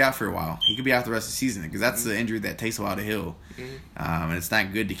case, he'd be out for a while. He could be out the rest of the season because that's the injury that takes a while to heal. And it's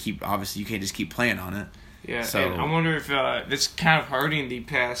not good to keep. Obviously, you can't just keep playing on it. Yeah, so and I wonder if it's kind of hurting the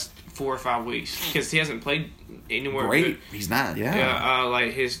past 4 or 5 weeks because he hasn't played anywhere great. Good. He's not. Yeah.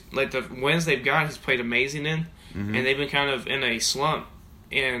 Yeah. The wins they've got, he's played amazing in, and they've been kind of in a slump.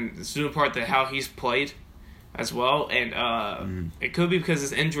 And it's due in part to how he's played as well, and it could be because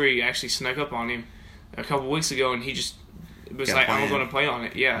his injury actually snuck up on him a couple weeks ago, and he just was like, I'm going to play on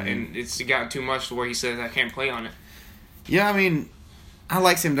it. Yeah, and it's gotten too much to where he says, I can't play on it. Yeah, I mean, I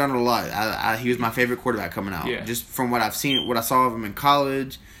like Sam Darnold a lot. He was my favorite quarterback coming out. Yeah. Just from what I've seen, what I saw of him in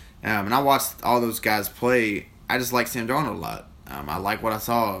college, and I watched all those guys play, I just like Sam Darnold a lot. I like what I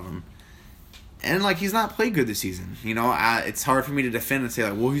saw of him. And, like, he's not played good this season. You know, it's hard for me to defend and say,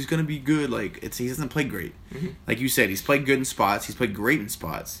 like, well, he's going to be good. Like, he hasn't played great. Like you said, he's played good in spots. He's played great in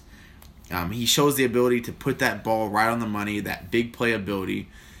spots. He shows the ability to put that ball right on the money, that big play ability.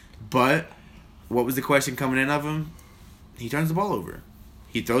 But what was the question coming in of him? He turns the ball over.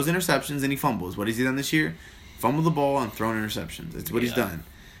 He throws interceptions and he fumbles. What has he done this year? Fumble the ball and thrown interceptions. That's what he's done.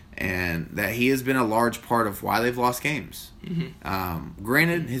 And that he has been a large part of why they've lost games.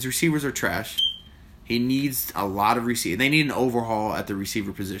 Granted, his receivers are trash. He needs a lot of receiver. They need an overhaul at the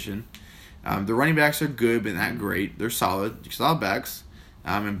receiver position. The running backs are good, but not great. They're solid backs.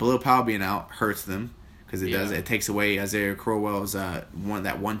 And Bilal Powell being out hurts them because it takes away Isaiah Crowell's that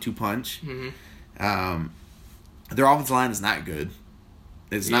 1-2 punch. Their offensive line is not good.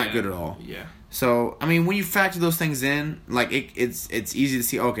 It's not good at all. Yeah. So I mean, when you factor those things in, like it's easy to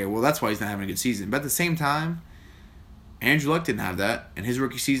see. Okay, well that's why he's not having a good season. But at the same time, Andrew Luck didn't have that in his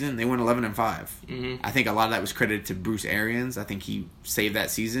rookie season. They went 11-5. I think a lot of that was credited to Bruce Arians. I think he saved that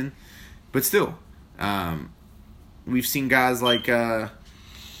season. But still, we've seen guys like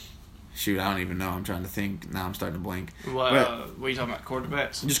shoot, I don't even know. I'm trying to think. Now I'm starting to blank. What are you talking about?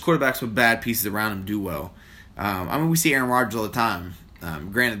 Quarterbacks? Just quarterbacks with bad pieces around them do well. I mean, we see Aaron Rodgers all the time.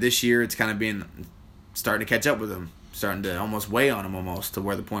 Granted, this year it's kind of starting to catch up with him, starting to almost weigh on him almost to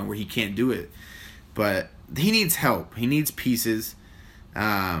where the point where he can't do it. But he needs help. He needs pieces.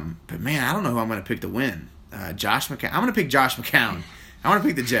 But man, I don't know who I'm going to pick to win. Josh McCown. I'm going to pick Josh McCown. I want to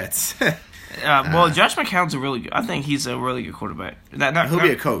pick the Jets. Josh McCown's I think he's a really good quarterback. He'll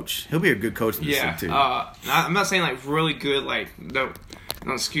be a coach. He'll be a good coach in this league too. I'm not saying like really good, like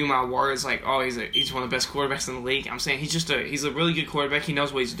don't skew my words like, oh, he's one of the best quarterbacks in the league. I'm saying he's a really good quarterback. He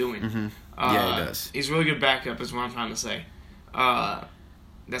knows what he's doing. Yeah, he does. He's a really good backup is what I'm trying to say.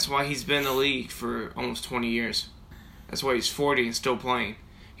 That's why he's been in the league for almost 20 years. That's why he's 40 and still playing.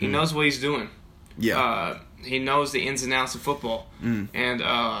 He knows what he's doing. Yeah. He knows the ins and outs of football. And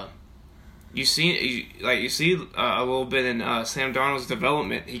you see a little bit in Sam Darnold's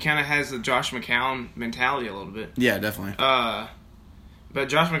development. He kind of has the Josh McCown mentality a little bit. Yeah, definitely. But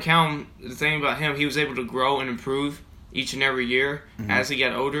Josh McCown, the thing about him, he was able to grow and improve each and every year as he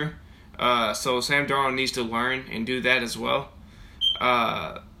got older. So Sam Darnold needs to learn and do that as well.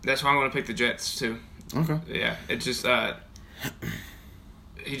 That's why I'm going to pick the Jets too. Okay. Yeah, it just Josh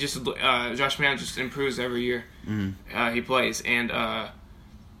McCown just improves every year he plays, and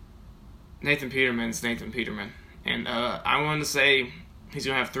Nathan Peterman's Nathan Peterman, and I want to say he's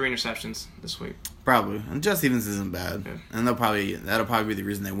going to have 3 interceptions this week. Probably. And Jets defense isn't bad, and that'll probably be the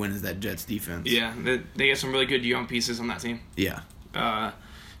reason they win is that Jets defense. Yeah, they get some really good young pieces on that team. Yeah.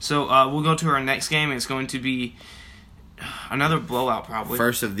 So we'll go to our next game. It's going to be another blowout, probably.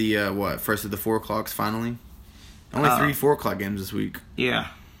 First of the 4 o'clocks, finally. Only 3 4 o'clock games this week. Yeah.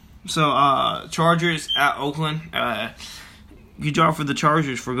 So Chargers at Oakland. Good job for the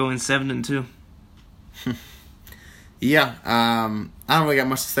Chargers for going 7-2. Yeah, I don't really got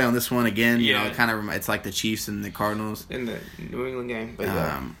much to say on this one. Again, you know, Yeah. it's like the Chiefs and the Cardinals. in the New England game. But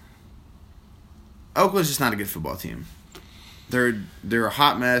yeah. Oakland's just not a good football team. They're a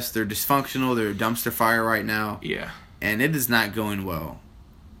hot mess. They're dysfunctional. They're a dumpster fire right now. Yeah. And it is not going well.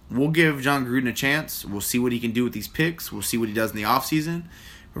 We'll give John Gruden a chance. We'll see what he can do with these picks. We'll see what he does in the offseason.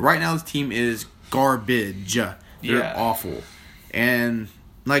 But right now, this team is garbage. They're awful. And,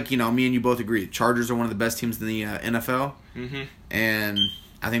 like, you know, me and you both agree, Chargers are one of the best teams in the NFL. Mm-hmm. And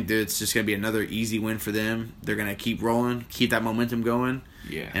I think that it's just going to be another easy win for them. They're going to keep rolling, keep that momentum going.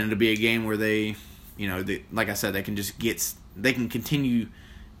 Yeah. And it'll be a game where they, you know, like I said, they can continue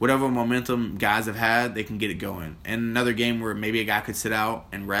whatever momentum guys have had, they can get it going. And another game where maybe a guy could sit out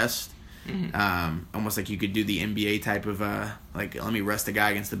and rest. Mm-hmm. Almost like you could do the NBA type of, like, let me rest a guy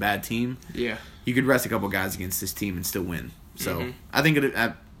against a bad team. Yeah. You could rest a couple guys against this team and still win. So, Mm-hmm. I think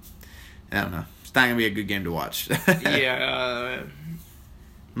I don't know. It's not going to be a good game to watch. Yeah.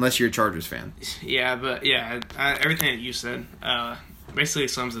 Unless you're a Chargers fan. Yeah, but yeah, everything that you said basically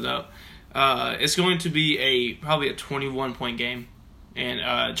sums it up. It's going to be probably a 21-point game,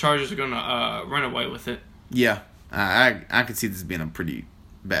 and Chargers are going to run away with it. Yeah, I could see this being a pretty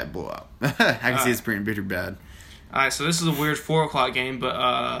bad blowout. I can see it's pretty bad. All right, so this is a weird 4:00 game,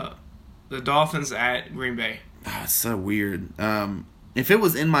 but the Dolphins at Green Bay. Oh, it's so weird. If it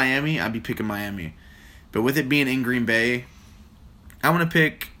was in Miami, I'd be picking Miami, but with it being in Green Bay, I want to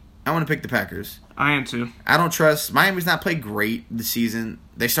pick the Packers. I am too. I don't trust Miami's not played great this season.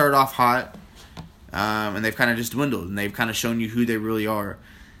 They started off hot, and they've kind of just dwindled, and they've kind of shown you who they really are.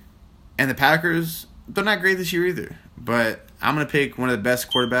 And the Packers, they're not great this year either. But I'm going to pick one of the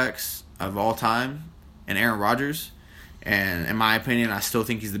best quarterbacks of all time, and Aaron Rodgers. And in my opinion, I still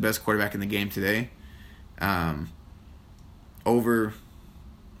think he's the best quarterback in the game today. Over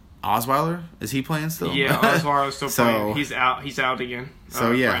Osweiler, is he playing still? Yeah, Osweiler's still playing. He's out. He's out again.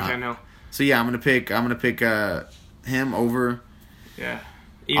 So yeah, Right now. So yeah, I'm gonna pick him over. Yeah.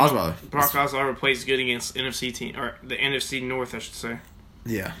 Osweiler. Brock Osweiler plays good against NFC team, or the NFC North, I should say.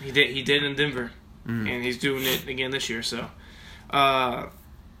 Yeah. He did in Denver, and he's doing it again this year. So, yeah,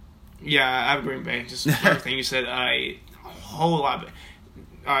 I have Green Bay. Just everything you said, a whole lot.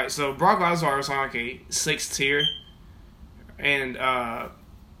 All right, so Brock Osweiler is on like a 6th tier, and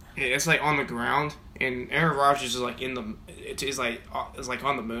it's like on the ground, and Aaron Rodgers is like it's like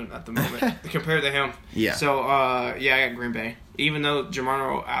on the moon at the moment compared to him. Yeah. So yeah, I got Green Bay. Even though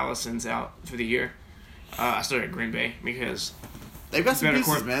Jamarco Allison's out for the year, I still got Green Bay because they've got some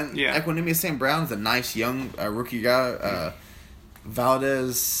pieces, man. Yeah. Equanimous St. Brown's a nice young rookie guy.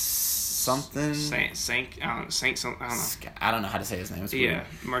 Valdez something. Saint I don't know. I don't know how to say his name. It's weird. Yeah,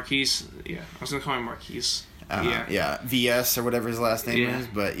 Marquise. Yeah, I was gonna call him Marquise. Yeah, VS or whatever his last name is.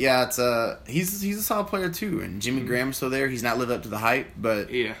 But yeah, it's he's a solid player too. And Jimmy Graham's still there. He's not lived up to the hype,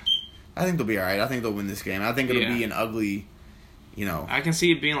 but yeah, I think they'll be all right. I think they'll win this game. I think it'll be an ugly, you know. I can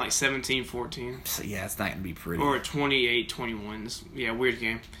see it being like 17-14. So yeah, it's not gonna be pretty. Or 28-21. Yeah, weird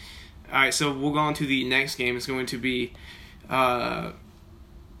game. All right, so we'll go on to the next game. It's going to be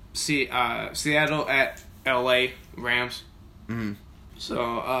Seattle at LA Rams. Mm-hmm. So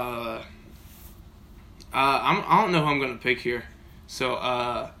I don't know who I'm going to pick here. So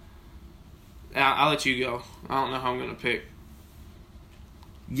I'll let you go. I don't know who I'm going to pick.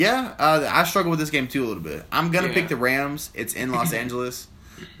 Yeah, I struggle with this game too a little bit. I'm going to pick the Rams. It's in Los Angeles.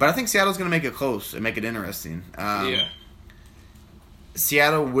 But I think Seattle's going to make it close and make it interesting. Yeah.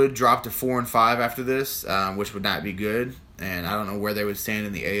 Seattle would drop to 4-5 after this, which would not be good. And I don't know where they would stand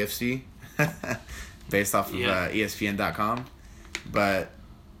in the AFC based off of ESPN.com. But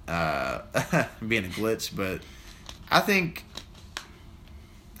being a glitch. But I think,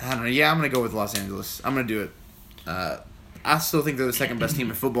 I don't know. Yeah, I'm going to go with Los Angeles. I'm going to do it. I still think they're the second best team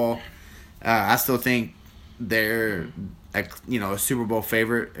in football. I still think they're a Super Bowl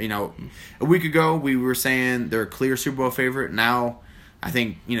favorite. You know, a week ago we were saying they're a clear Super Bowl favorite. Now I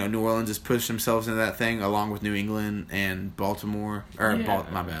think New Orleans has pushed themselves into that thing along with New England and Baltimore.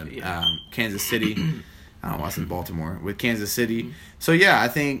 Kansas City. I don't know why I said Baltimore with Kansas City. So yeah, I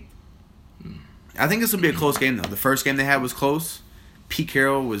think this will be a close game though. The first game they had was close. Pete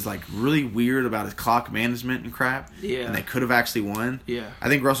Carroll was like really weird about his clock management and crap. Yeah. And they could have actually won. Yeah. I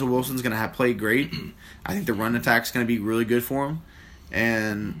think Russell Wilson's going to have played great. I think the run attack's going to be really good for him.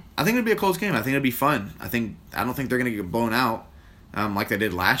 And I think it'll be a close game. I think it'll be fun. I don't think they're going to get blown out like they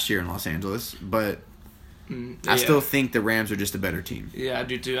did last year in Los Angeles. But I still think the Rams are just a better team. Yeah, I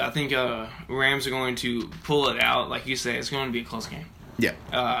do too. I think Rams are going to pull it out. Like you said, it's going to be a close game.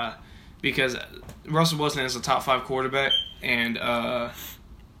 Yeah. Because Russell Wilson is a top 5 quarterback. And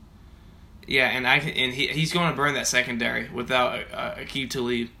Yeah, and he's going to burn that secondary without Aqib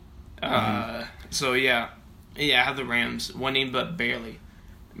Talib. So yeah, I have the Rams winning, but barely.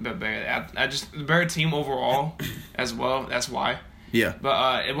 I just the better team overall as well. That's why. Yeah.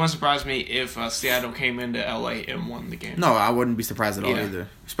 But it wouldn't surprise me if Seattle came into LA and won the game. No, I wouldn't be surprised at all either.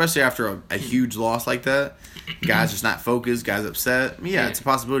 Especially after a huge loss like that. Guys just not focused. Guys upset. Yeah, it's a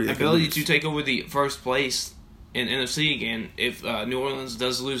possibility. Ability to take over the first place in NFC again if New Orleans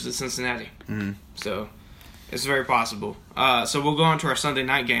does lose to Cincinnati. Mm-hmm. So it's very possible. So we'll go on to our Sunday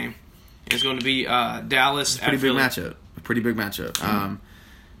night game. It's going to be Dallas. It's a pretty big matchup. Mm-hmm.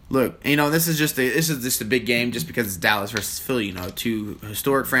 Look, this is just a big game just because it's Dallas versus Philly. Two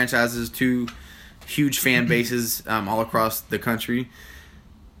historic franchises, two huge fan bases all across the country.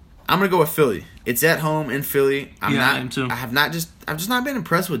 I'm gonna go with Philly. It's at home in Philly. I am too. I've just not been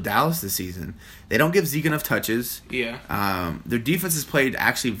impressed with Dallas this season. They don't give Zeke enough touches. Yeah. Their defense has played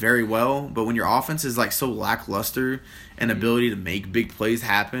actually very well, but when your offense is like so lackluster and ability to make big plays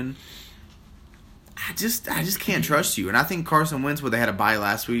happen, I just can't trust you. And I think Carson Wentz, they had a bye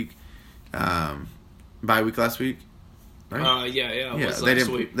last week, bye week last week. Right? Yeah. They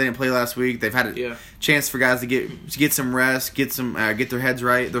didn't play last week. They've had a chance for guys to get some rest, get their heads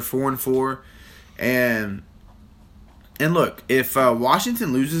right. They're 4-4, and look, if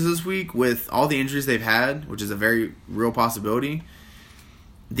Washington loses this week with all the injuries they've had, which is a very real possibility,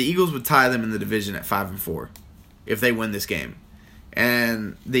 the Eagles would tie them in the division at 5-4 if they win this game,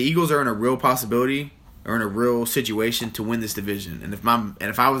 and the Eagles are in a real possibility or in a real situation to win this division. And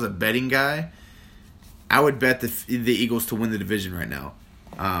if I was a betting guy, I would bet the Eagles to win the division right now,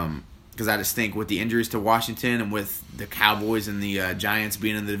 because I just think with the injuries to Washington and with the Cowboys and the Giants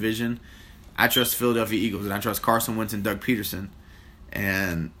being in the division, I trust Philadelphia Eagles and I trust Carson Wentz and Doug Peterson,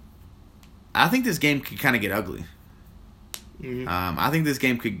 and I think this game could kind of get ugly. Mm-hmm. I think this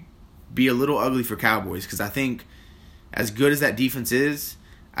game could be a little ugly for Cowboys because I think as good as that defense is,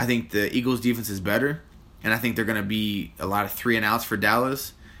 I think the Eagles' defense is better, and I think they're going to be a lot of 3-and-outs for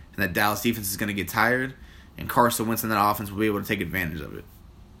Dallas. And that Dallas defense is going to get tired, and Carson Wentz and that offense will be able to take advantage of it.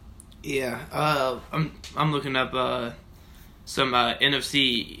 Yeah, I'm looking up some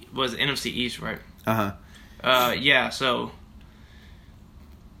NFC East, right? Yeah. So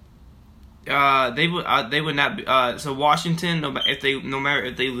they would not be, so Washington, no matter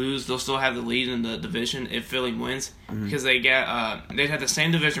if they lose, they'll still have the lead in the division if Philly wins, because they'd have the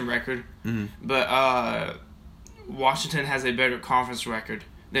same division record, but Washington has a better conference record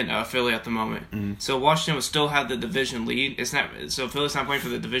than Philly at the moment. So Washington would still have the division lead. So Philly's not playing for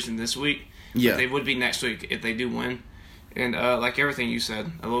the division this week. Yeah, but they would be next week if they do win. And like everything you said,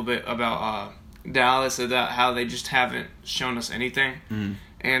 a little bit about Dallas, about how they just haven't shown us anything.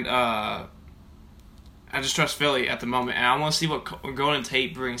 And I just trust Philly at the moment, and I want to see what Golden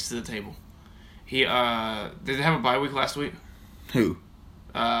Tate brings to the table. He did they have a bye week last week? Who?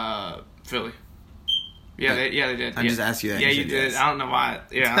 Philly. Yeah, they did. I just asked you that. Yeah, you did. Yes. I don't know why.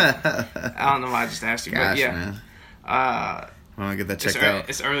 Yeah, I don't know why I just asked you. Gosh, but yeah, man. I want to get that checked out.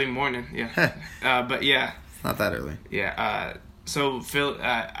 It's early morning. Yeah, but yeah, it's not that early. Yeah. So Phil,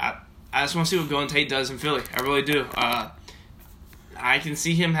 I just want to see what Golden Tate does in Philly. I really do. I can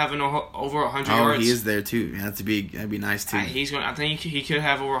see him having over 100 yards. Oh, he is there too. That'd be nice too. I think he could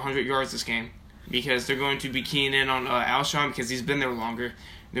have over 100 yards this game because they're going to be keying in on Alshon because he's been there longer.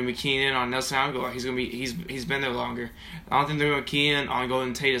 They're going to be keying in on Nelson Aguilar. He's been there longer. I don't think they're going to key in on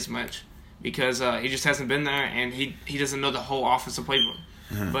Golden Tate as much because he just hasn't been there and he doesn't know the whole offensive playbook.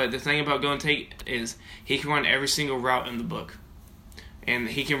 But the thing about Golden Tate is he can run every single route in the book, and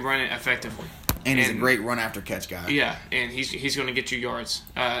he can run it effectively. And he's a great run after catch guy. Yeah, and he's going to get you yards.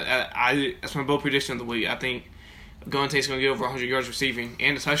 That's my bold prediction of the week. I think Golden Tate's going to get over 100 yards receiving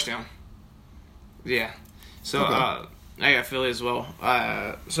and a touchdown. Yeah. So okay. I got Philly as well.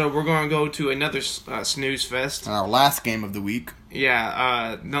 So we're going to go to another snooze fest. Our last game of the week.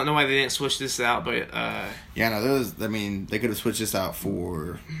 Yeah. Don't know why they didn't switch this out, but yeah, no. They could have switched this out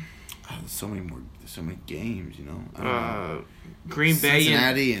for so many games. Green Bay,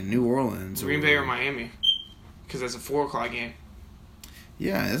 Cincinnati, and New Orleans. Green Bay or Miami, because that's a 4:00 game.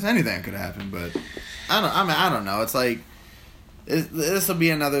 Yeah, it's anything that could happen, but I don't know. It's like this will be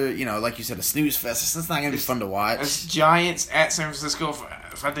another, like you said, a snooze fest. It's not going to be fun to watch. It's Giants at San Francisco,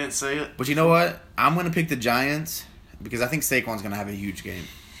 if I didn't say it. But you know what? I'm going to pick the Giants because I think Saquon's going to have a huge game.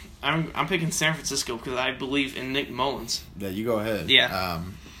 I'm picking San Francisco because I believe in Nick Mullins. Yeah, you go ahead. Yeah.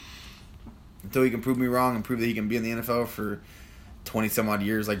 Until he can prove me wrong and prove that he can be in the NFL for 20-some-odd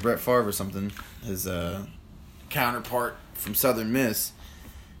years like Brett Favre or something, his counterpart from Southern Miss,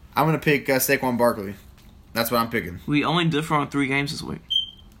 I'm going to pick Saquon Barkley. That's what I'm picking. We only differ on 3 games this week.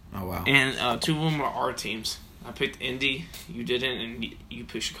 Oh, wow. And 2 of them were our teams. I picked Indy, you didn't, and you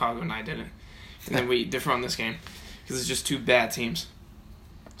picked Chicago, and I didn't. And then we differ on this game because it's just 2 bad teams.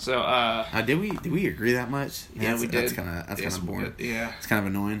 So did we agree that much? Yeah, we did. That's kind of boring. Yeah, it's kind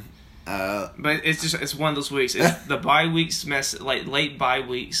of annoying. But it's one of those weeks. It's the bye weeks late bye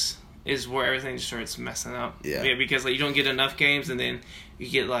weeks is where everything just starts messing up. Yeah, because you don't get enough games, and then you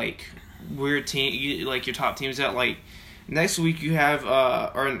get weird team. Your top teams out. Next week you have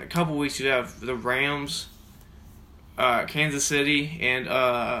or in a couple weeks you have the Rams, Kansas City, and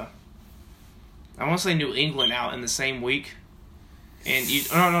I want to say New England out in the same week. And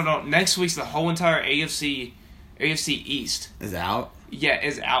no. Next week's the whole entire AFC East is out. Yeah,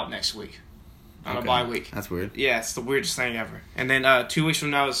 is out next week on a bye week. That's weird. Yeah, it's the weirdest thing ever. And then 2 weeks from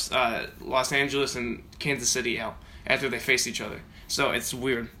now is Los Angeles and Kansas City out after they face each other. So it's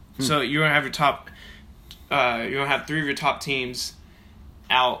weird. So you're gonna have your top. You're gonna have 3 of your top teams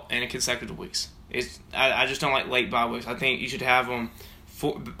out in consecutive weeks. I just don't like late bye weeks. I think you should have them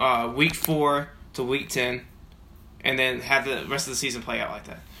week 4 to week 10. And then have the rest of the season play out like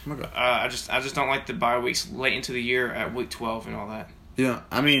that. Okay. I just don't like the bye weeks late into the year at week 12 and all that. Yeah,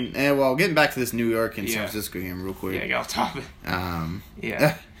 I mean, getting back to this New York and San Francisco game real quick. Yeah, get off topic.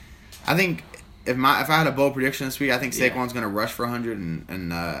 Yeah. I think if I had a bold prediction this week, I think Saquon's going to rush for 100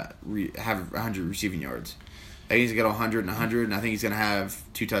 and have 100 receiving yards. I think he's going to get 100 and 100, and I think he's going to have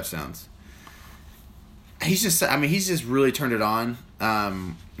 2 touchdowns. He's just really turned it on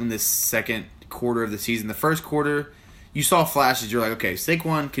in this second quarter of the season. The first quarter, you saw flashes. You're like, okay,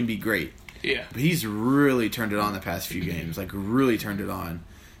 Saquon can be great. Yeah. But he's really turned it on the past few games. Really turned it on.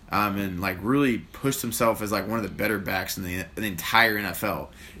 And really pushed himself as one of the better backs in the entire NFL.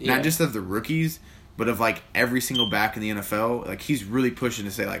 Yeah. Not just of the rookies, but of every single back in the NFL. He's really pushing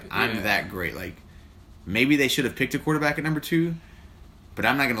to say I'm that great. Maybe they should have picked a quarterback at number 2, but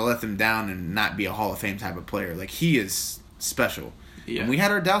I'm not going to let them down and not be a Hall of Fame type of player. He is special. Yeah. And we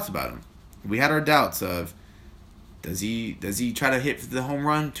had our doubts about him. We had our doubts of does he try to hit the home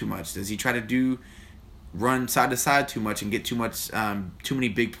run too much? Does he try to run side to side too much and get too many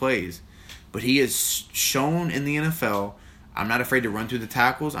big plays? But he has shown in the NFL, I'm not afraid to run through the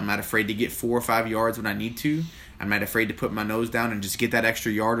tackles. I'm not afraid to get 4 or 5 yards when I need to. I'm not afraid to put my nose down and just get that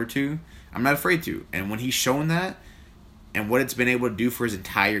extra yard or 2. I'm not afraid to. And when he's shown that, and what it's been able to do for his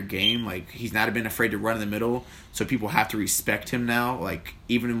entire game, he's not been afraid to run in the middle, so people have to respect him now.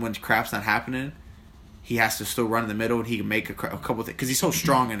 Even when crap's not happening, he has to still run in the middle, and he can make a couple things. Because he's so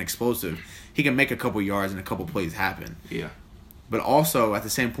strong and explosive, he can make a couple yards and a couple plays happen. Yeah. But also, at the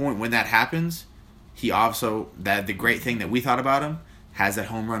same point, when that happens, he also, the great thing that we thought about him, has that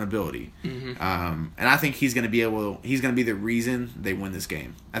home run ability. Mm-hmm. And I think he's going to be the reason they win this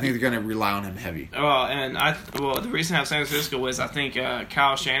game. I think they're going to rely on him heavy. The reason I have San Francisco is I think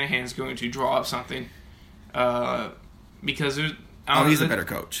Kyle Shanahan's going to draw up something. Because there's... he's a better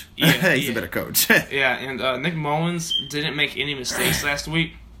coach. Yeah, he's a better coach. Yeah, and Nick Mullins didn't make any mistakes last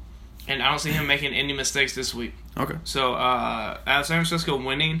week, and I don't see him making any mistakes this week. Okay. So, out of San Francisco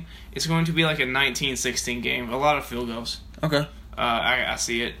winning, it's going to be a 19-16 game. A lot of field goals. Okay. I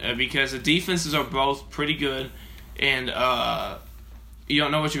see it because the defenses are both pretty good, and you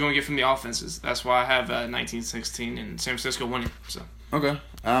don't know what you're going to get from the offenses. That's why I have 19-16 and San Francisco winning. So. Okay.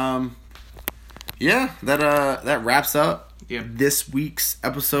 That wraps up this week's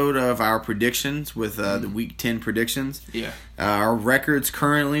episode of our predictions with the Week 10 predictions. Yeah. Our records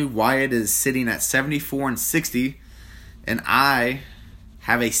currently, Wyatt is sitting at 74-60, and I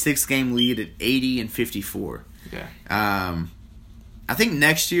have a 6-game lead at 80-54. Yeah. I think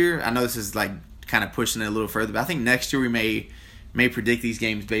next year, I know this is kind of pushing it a little further, but I think next year we may predict these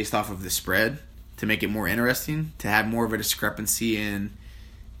games based off of the spread to make it more interesting, to have more of a discrepancy in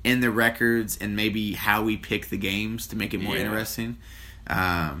the records and maybe how we pick the games to make it more interesting.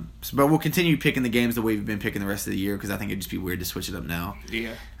 But we'll continue picking the games the way we've been picking the rest of the year because I think it'd just be weird to switch it up now.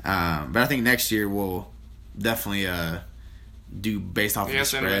 Yeah. But I think next year we'll definitely do based off of the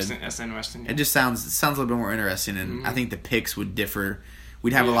spread. That's interesting. It just sounds a little bit more interesting, and I think the picks would differ.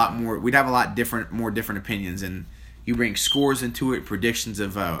 We'd have a lot more different opinions, and you bring scores into it, predictions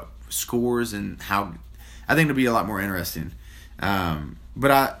of scores, and how. I think it'll be a lot more interesting.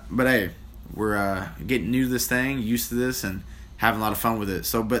 But hey, we're getting new to this thing, used to this, and having a lot of fun with it.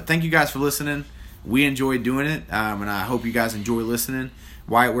 But thank you guys for listening. We enjoyed doing it, and I hope you guys enjoy listening.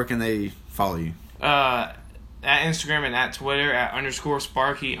 Wyatt, where can they follow you? At Instagram and at Twitter at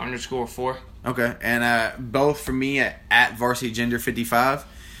 _Sparky_4. Okay, and both for me at VarsityGender55.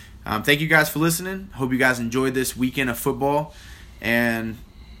 Thank you guys for listening. Hope you guys enjoyed this weekend of football. And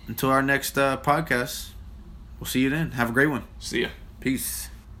until our next podcast, we'll see you then. Have a great one. See ya. Peace.